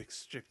aerobic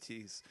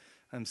striptease.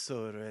 I'm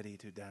so ready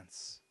to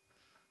dance.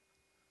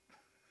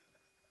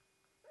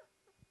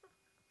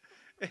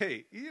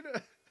 Hey,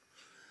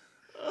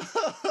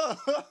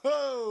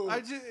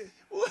 I just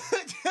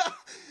what?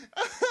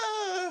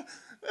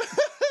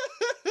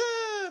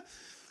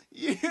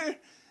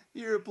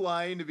 You're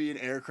applying to be an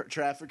air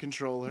traffic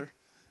controller.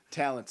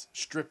 Talents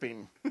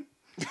stripping. Who's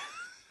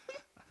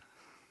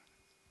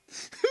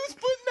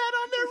putting that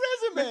on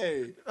their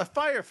resume? A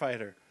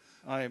firefighter.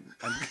 I'm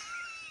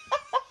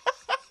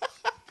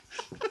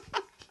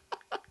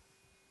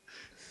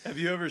Have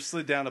you ever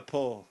slid down a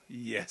pole?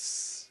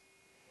 Yes.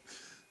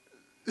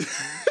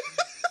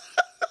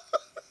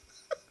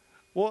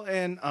 Well,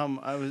 and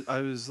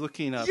I was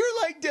looking up.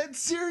 You're like dead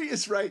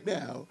serious right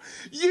now.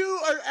 You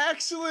are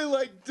actually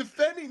like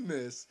defending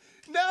this.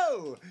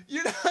 No,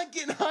 you're not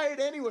getting hired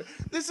anywhere.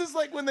 This is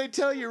like when they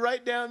tell you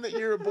write down that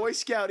you're a Boy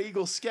Scout,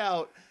 Eagle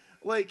Scout.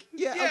 Like,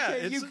 yeah,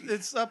 okay,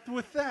 it's up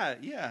with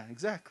that. Yeah,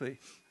 exactly.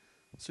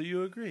 So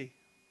you agree?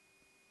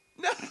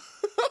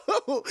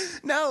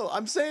 No,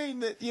 I'm saying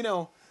that,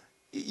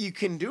 you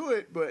can do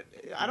it, but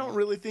I don't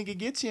really think it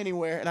gets you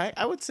anywhere. And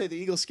I would say the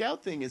Eagle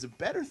Scout thing is a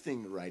better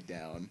thing to write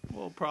down.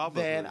 Well,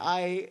 probably. Than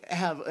I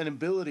have an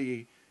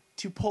ability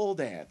to pole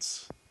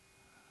dance.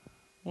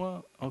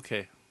 Well,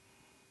 okay.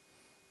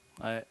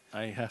 I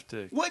have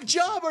to. What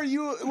job are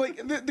you,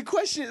 like, the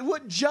question is,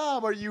 what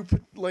job are you,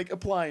 like,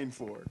 applying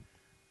for?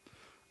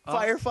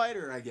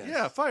 Firefighter, I guess.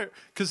 Yeah, fire.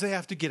 Because they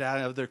have to get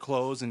out of their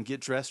clothes and get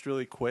dressed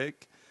really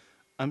quick.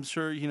 I'm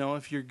sure,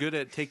 if you're good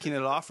at taking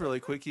it off really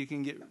quick, you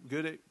can get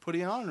good at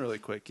putting it on really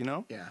quick,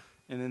 Yeah.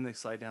 And then they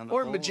slide down the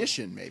Or a pole.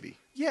 magician, maybe.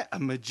 Yeah, a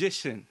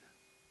magician.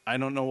 I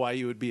don't know why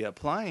you would be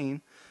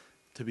applying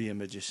to be a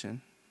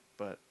magician,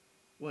 but...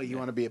 Well, you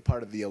want to be a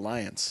part of the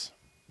alliance.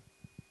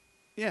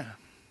 Yeah.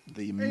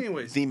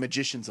 Anyways, the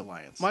Magician's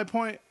Alliance. My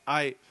point,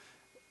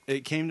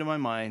 it came to my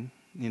mind,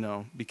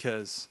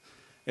 because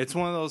it's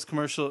one of those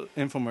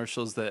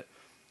infomercials that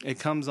it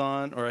comes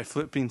on, or I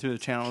flipping through the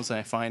channels and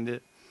I find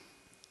it.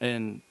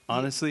 And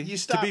honestly,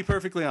 to be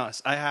perfectly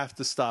honest, I have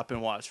to stop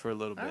and watch for a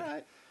little bit. All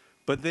right.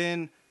 But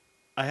then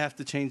I have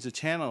to change the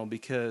channel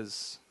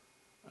because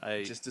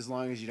Just as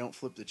long as you don't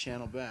flip the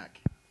channel back.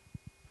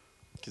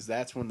 Because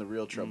that's when the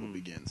real trouble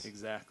begins.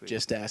 Exactly.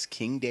 Just ask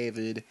King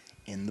David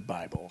in the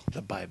Bible.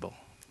 The Bible.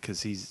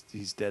 Because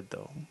he's dead,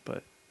 though.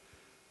 But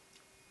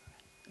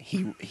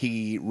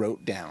he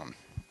wrote down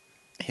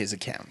his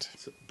account.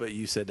 But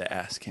you said to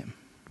ask him.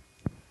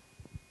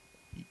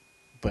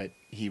 But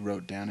he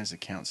wrote down his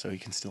account so he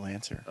can still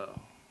answer. Oh.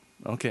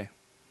 Okay.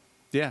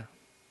 Yeah.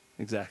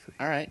 Exactly.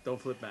 All right.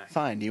 Don't flip back.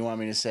 Fine. Do you want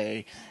me to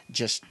say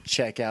just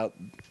check out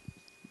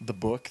the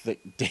book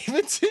that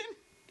David's in?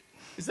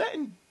 Is that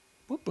in...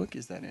 What book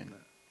is that in?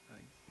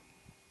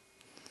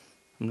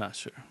 I'm not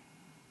sure.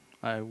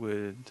 I'm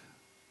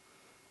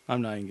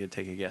not even going to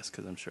take a guess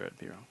because I'm sure I'd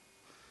be wrong.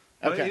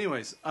 But Okay.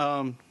 anyways,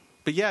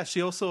 but yeah,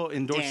 she also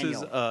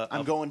endorses... Daniel.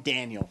 I'm going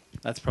Daniel.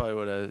 That's probably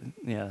what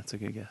that's a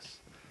good guess.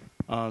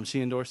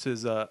 She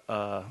endorses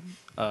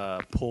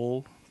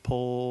pole.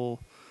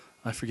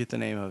 I forget the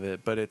name of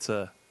it, but it's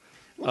a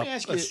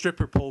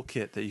stripper pole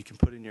kit that you can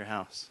put in your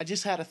house. I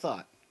just had a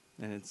thought.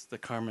 And it's the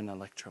Carmen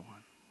Electra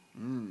one.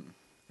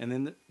 And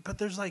then, but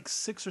there's like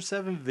 6 or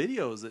 7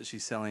 videos that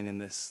she's selling in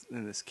this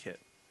kit.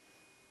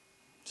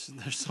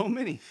 There's so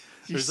many.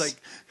 There's like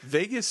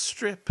Vegas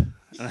Strip, and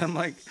I'm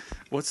like,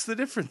 what's the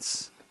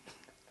difference?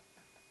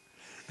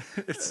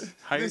 It's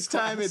higher This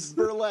class. time it's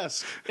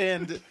burlesque,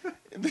 and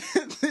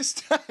this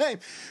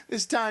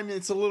time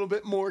it's a little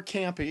bit more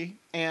campy,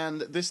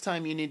 and this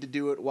time you need to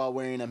do it while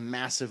wearing a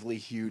massively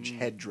huge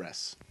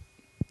headdress.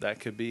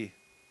 That could be.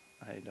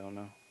 I don't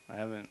know. I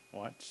haven't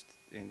watched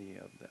any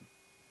of them.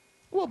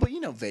 Well, but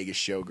Vegas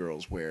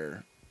showgirls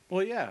wear.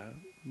 Well, yeah,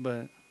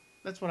 but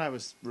That's what I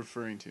was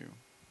referring to.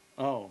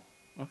 oh,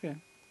 okay.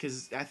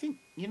 Because I think,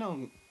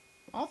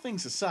 all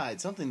things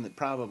aside, something that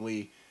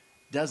probably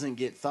doesn't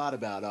get thought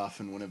about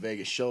often when a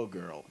Vegas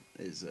showgirl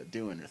is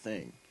doing her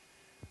thing.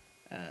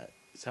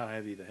 It's how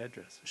heavy the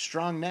headdress is.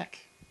 Strong neck.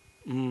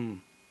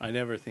 I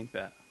never think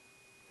that.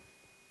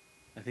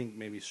 I think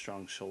maybe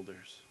strong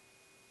shoulders.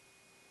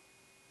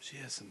 She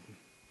has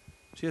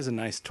a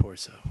nice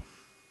torso.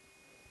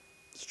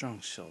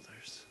 Strong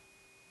shoulders.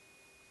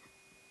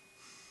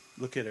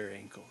 Look at her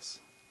ankles.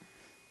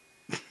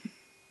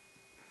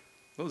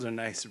 Those are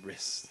nice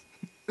wrists.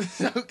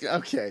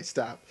 Okay,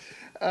 stop.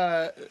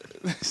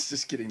 It's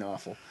just getting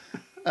awful.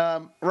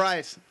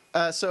 Right.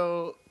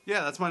 So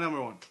Yeah, that's my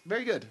number one.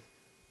 very good.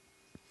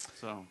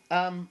 So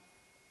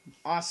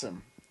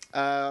Awesome.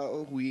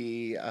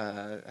 We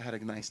had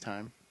a nice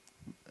time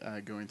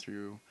going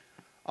through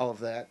all of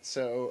that.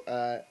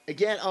 So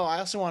again, I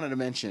also wanted to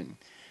mention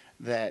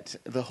that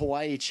the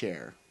Hawaii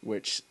chair,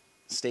 which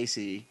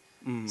Stacy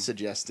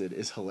suggested,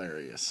 is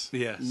hilarious.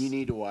 Yes. You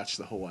need to watch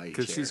the Hawaii chair.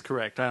 because she's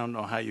correct. I don't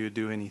know how you would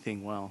do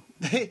anything well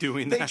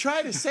doing They that.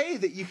 try to say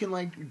that you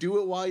can do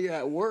it while you're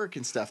at work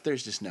and stuff.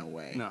 There's just no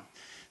way. No.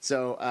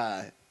 So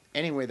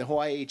anyway, the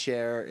Hawaii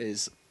chair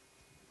is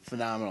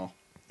phenomenal.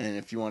 And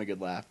if you want a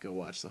good laugh, go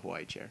watch the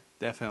Hawaii chair.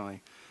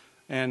 Definitely.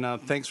 And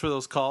thanks for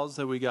those calls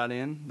that we got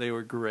in. They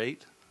were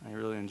great. I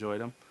really enjoyed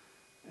them.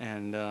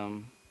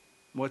 And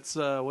what's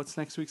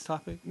next week's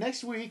topic?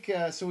 Next week,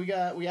 so we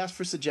asked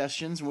for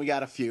suggestions, and we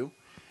got a few.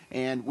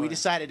 And we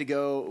decided to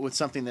go with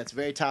something that's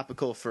very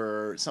topical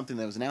for something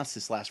that was announced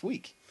this last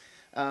week.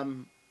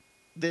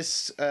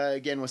 This,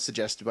 again, was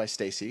suggested by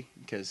Stacy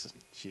because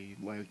she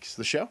likes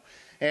the show.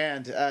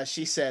 And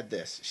she said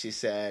this. She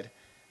said,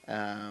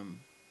 Ellen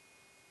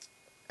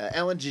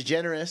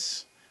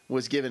DeGeneres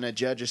was given a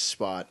judge's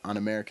spot on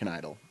American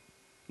Idol.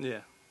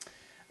 Yeah.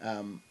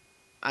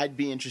 I'd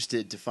be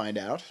interested to find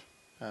out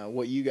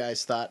what you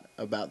guys thought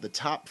about the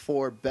top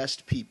 4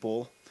 best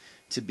people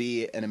to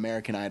be an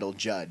American Idol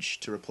judge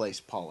to replace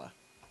Paula.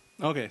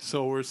 Okay,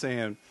 so we're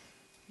saying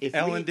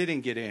Ellen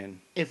didn't get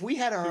in. If we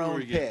had our Who own would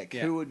we get? pick,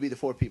 Yeah. who would be the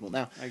 4 people?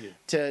 Now, I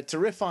get to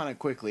riff on it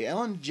quickly,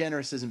 Ellen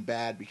DeGeneres isn't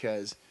bad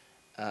because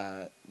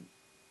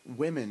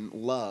women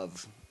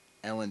love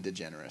Ellen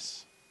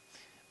DeGeneres.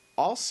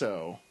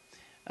 Also,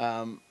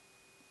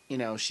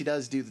 she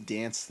does do the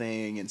dance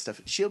thing and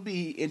stuff. She'll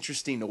be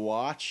interesting to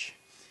watch.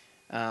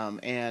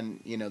 And,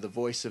 the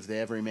voice of the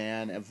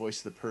everyman, a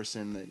voice of the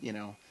person that,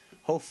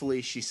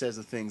 hopefully she says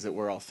the things that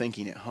we're all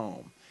thinking at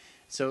home.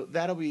 So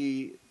that'll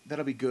be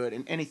good.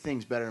 And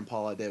anything's better than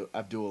Paula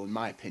Abdul, in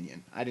my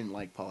opinion. I didn't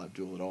like Paula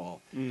Abdul at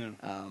all. No.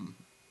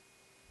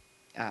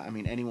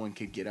 Anyone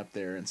could get up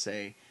there and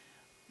say,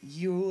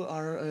 you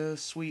are a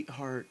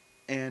sweetheart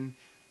and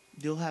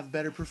you'll have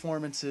better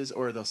performances,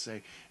 or they'll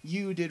say,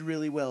 you did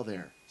really well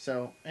there.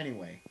 So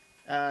anyway,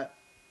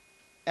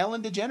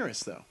 Ellen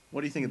DeGeneres, though,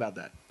 what do you think about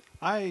that?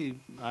 I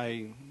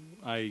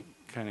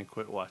kind of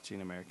quit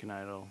watching American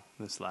Idol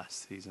this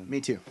last season. Me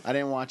too. I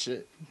didn't watch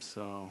it.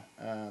 So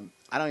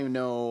I don't even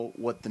know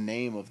what the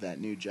name of that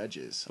new judge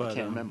is. I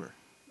can't remember.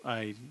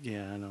 I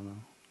don't know.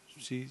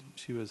 She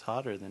was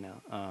hotter than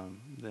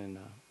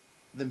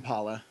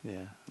Paula.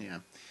 Yeah.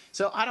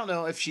 So I don't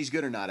know if she's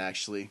good or not,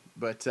 actually.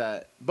 But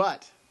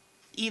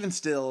even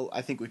still,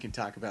 I think we can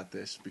talk about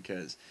this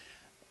because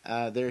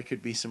there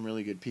could be some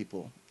really good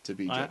people to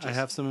be judges. I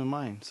have some in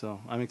mind, so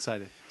I'm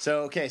excited.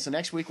 So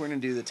next week we're going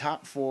to do the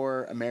top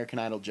 4 American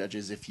Idol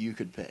judges if you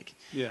could pick.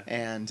 Yeah.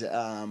 And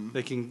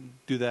they can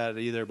do that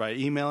either by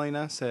emailing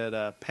us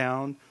at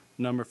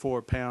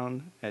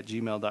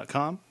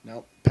pound4pound@gmail.com.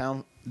 No,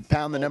 pound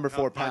the number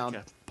 4 pound.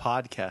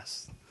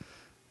 Podcast.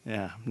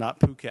 Yeah,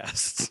 not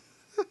poocast.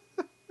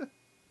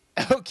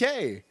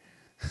 Okay.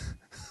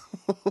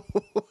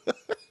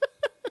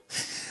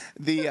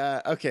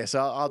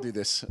 So I'll do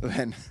this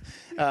then.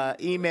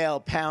 Email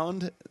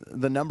pound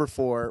the number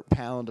 4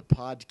 pound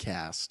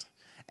podcast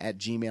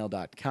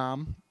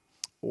 @gmail.com,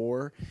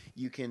 or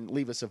you can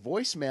leave us a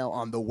voicemail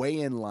on the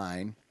weigh-in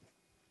line.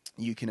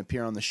 You can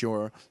appear on the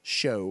show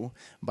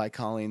by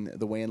calling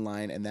the weigh-in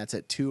line, and that's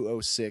at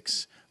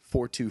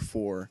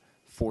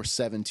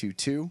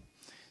 206-424-4722.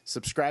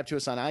 Subscribe to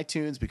us on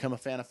iTunes, become a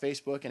fan of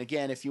Facebook, and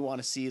again, if you want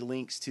to see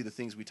links to the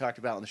things we talked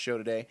about on the show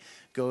today,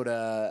 go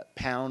to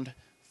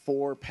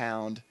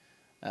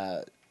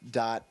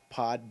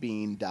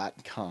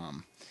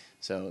pound4pound.podbean.com.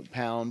 So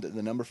pound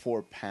the number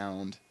 4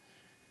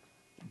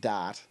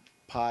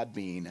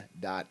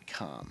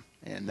 pound.podbean.com.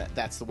 And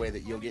that's the way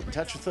that you'll get in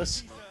touch with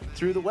us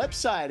through the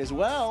website as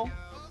well.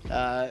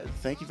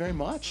 Thank you very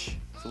much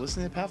for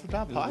listening to the Pound for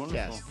Pound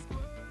podcast.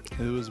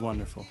 It was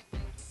wonderful.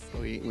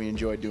 We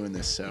enjoyed doing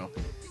this. So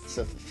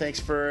thanks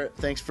for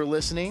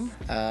listening.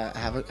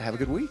 Have a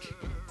good week.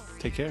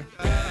 Take care.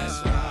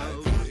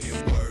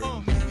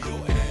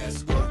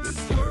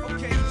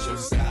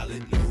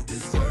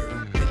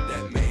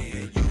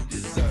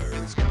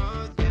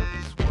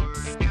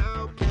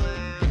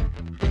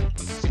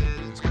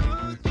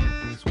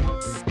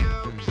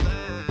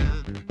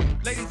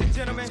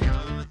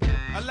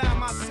 Allow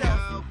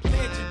myself to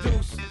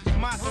introduce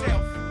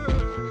myself.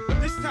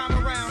 This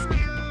time around,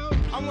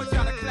 I want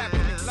y'all to clap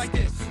with me like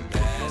this.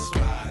 That's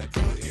right,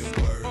 put in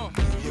work.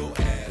 Your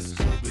ass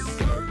go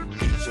berserk.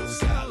 Eat your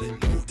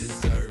salad, no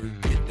dessert.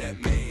 Get that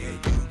man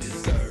you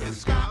deserve.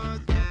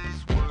 Stop.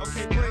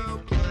 Okay, breathe.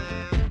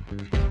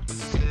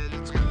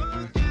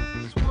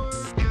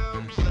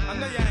 I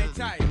know y'all ain't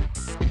tired.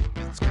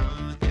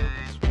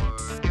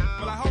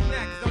 Well, I hope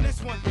not, 'cause on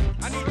this one,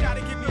 I need y'all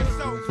to give me a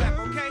soul clap,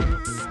 okay?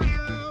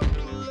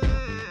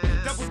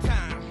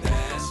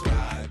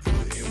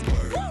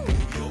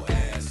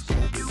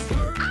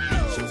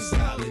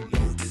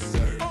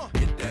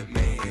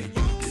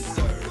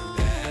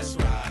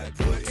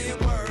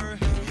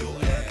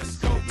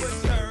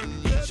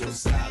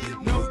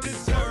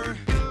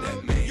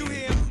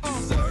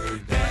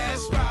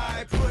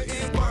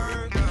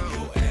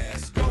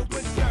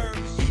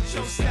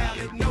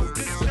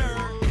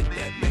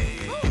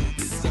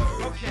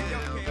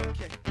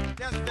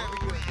 That's very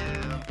good.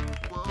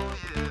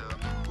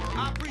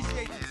 I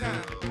appreciate your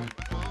time.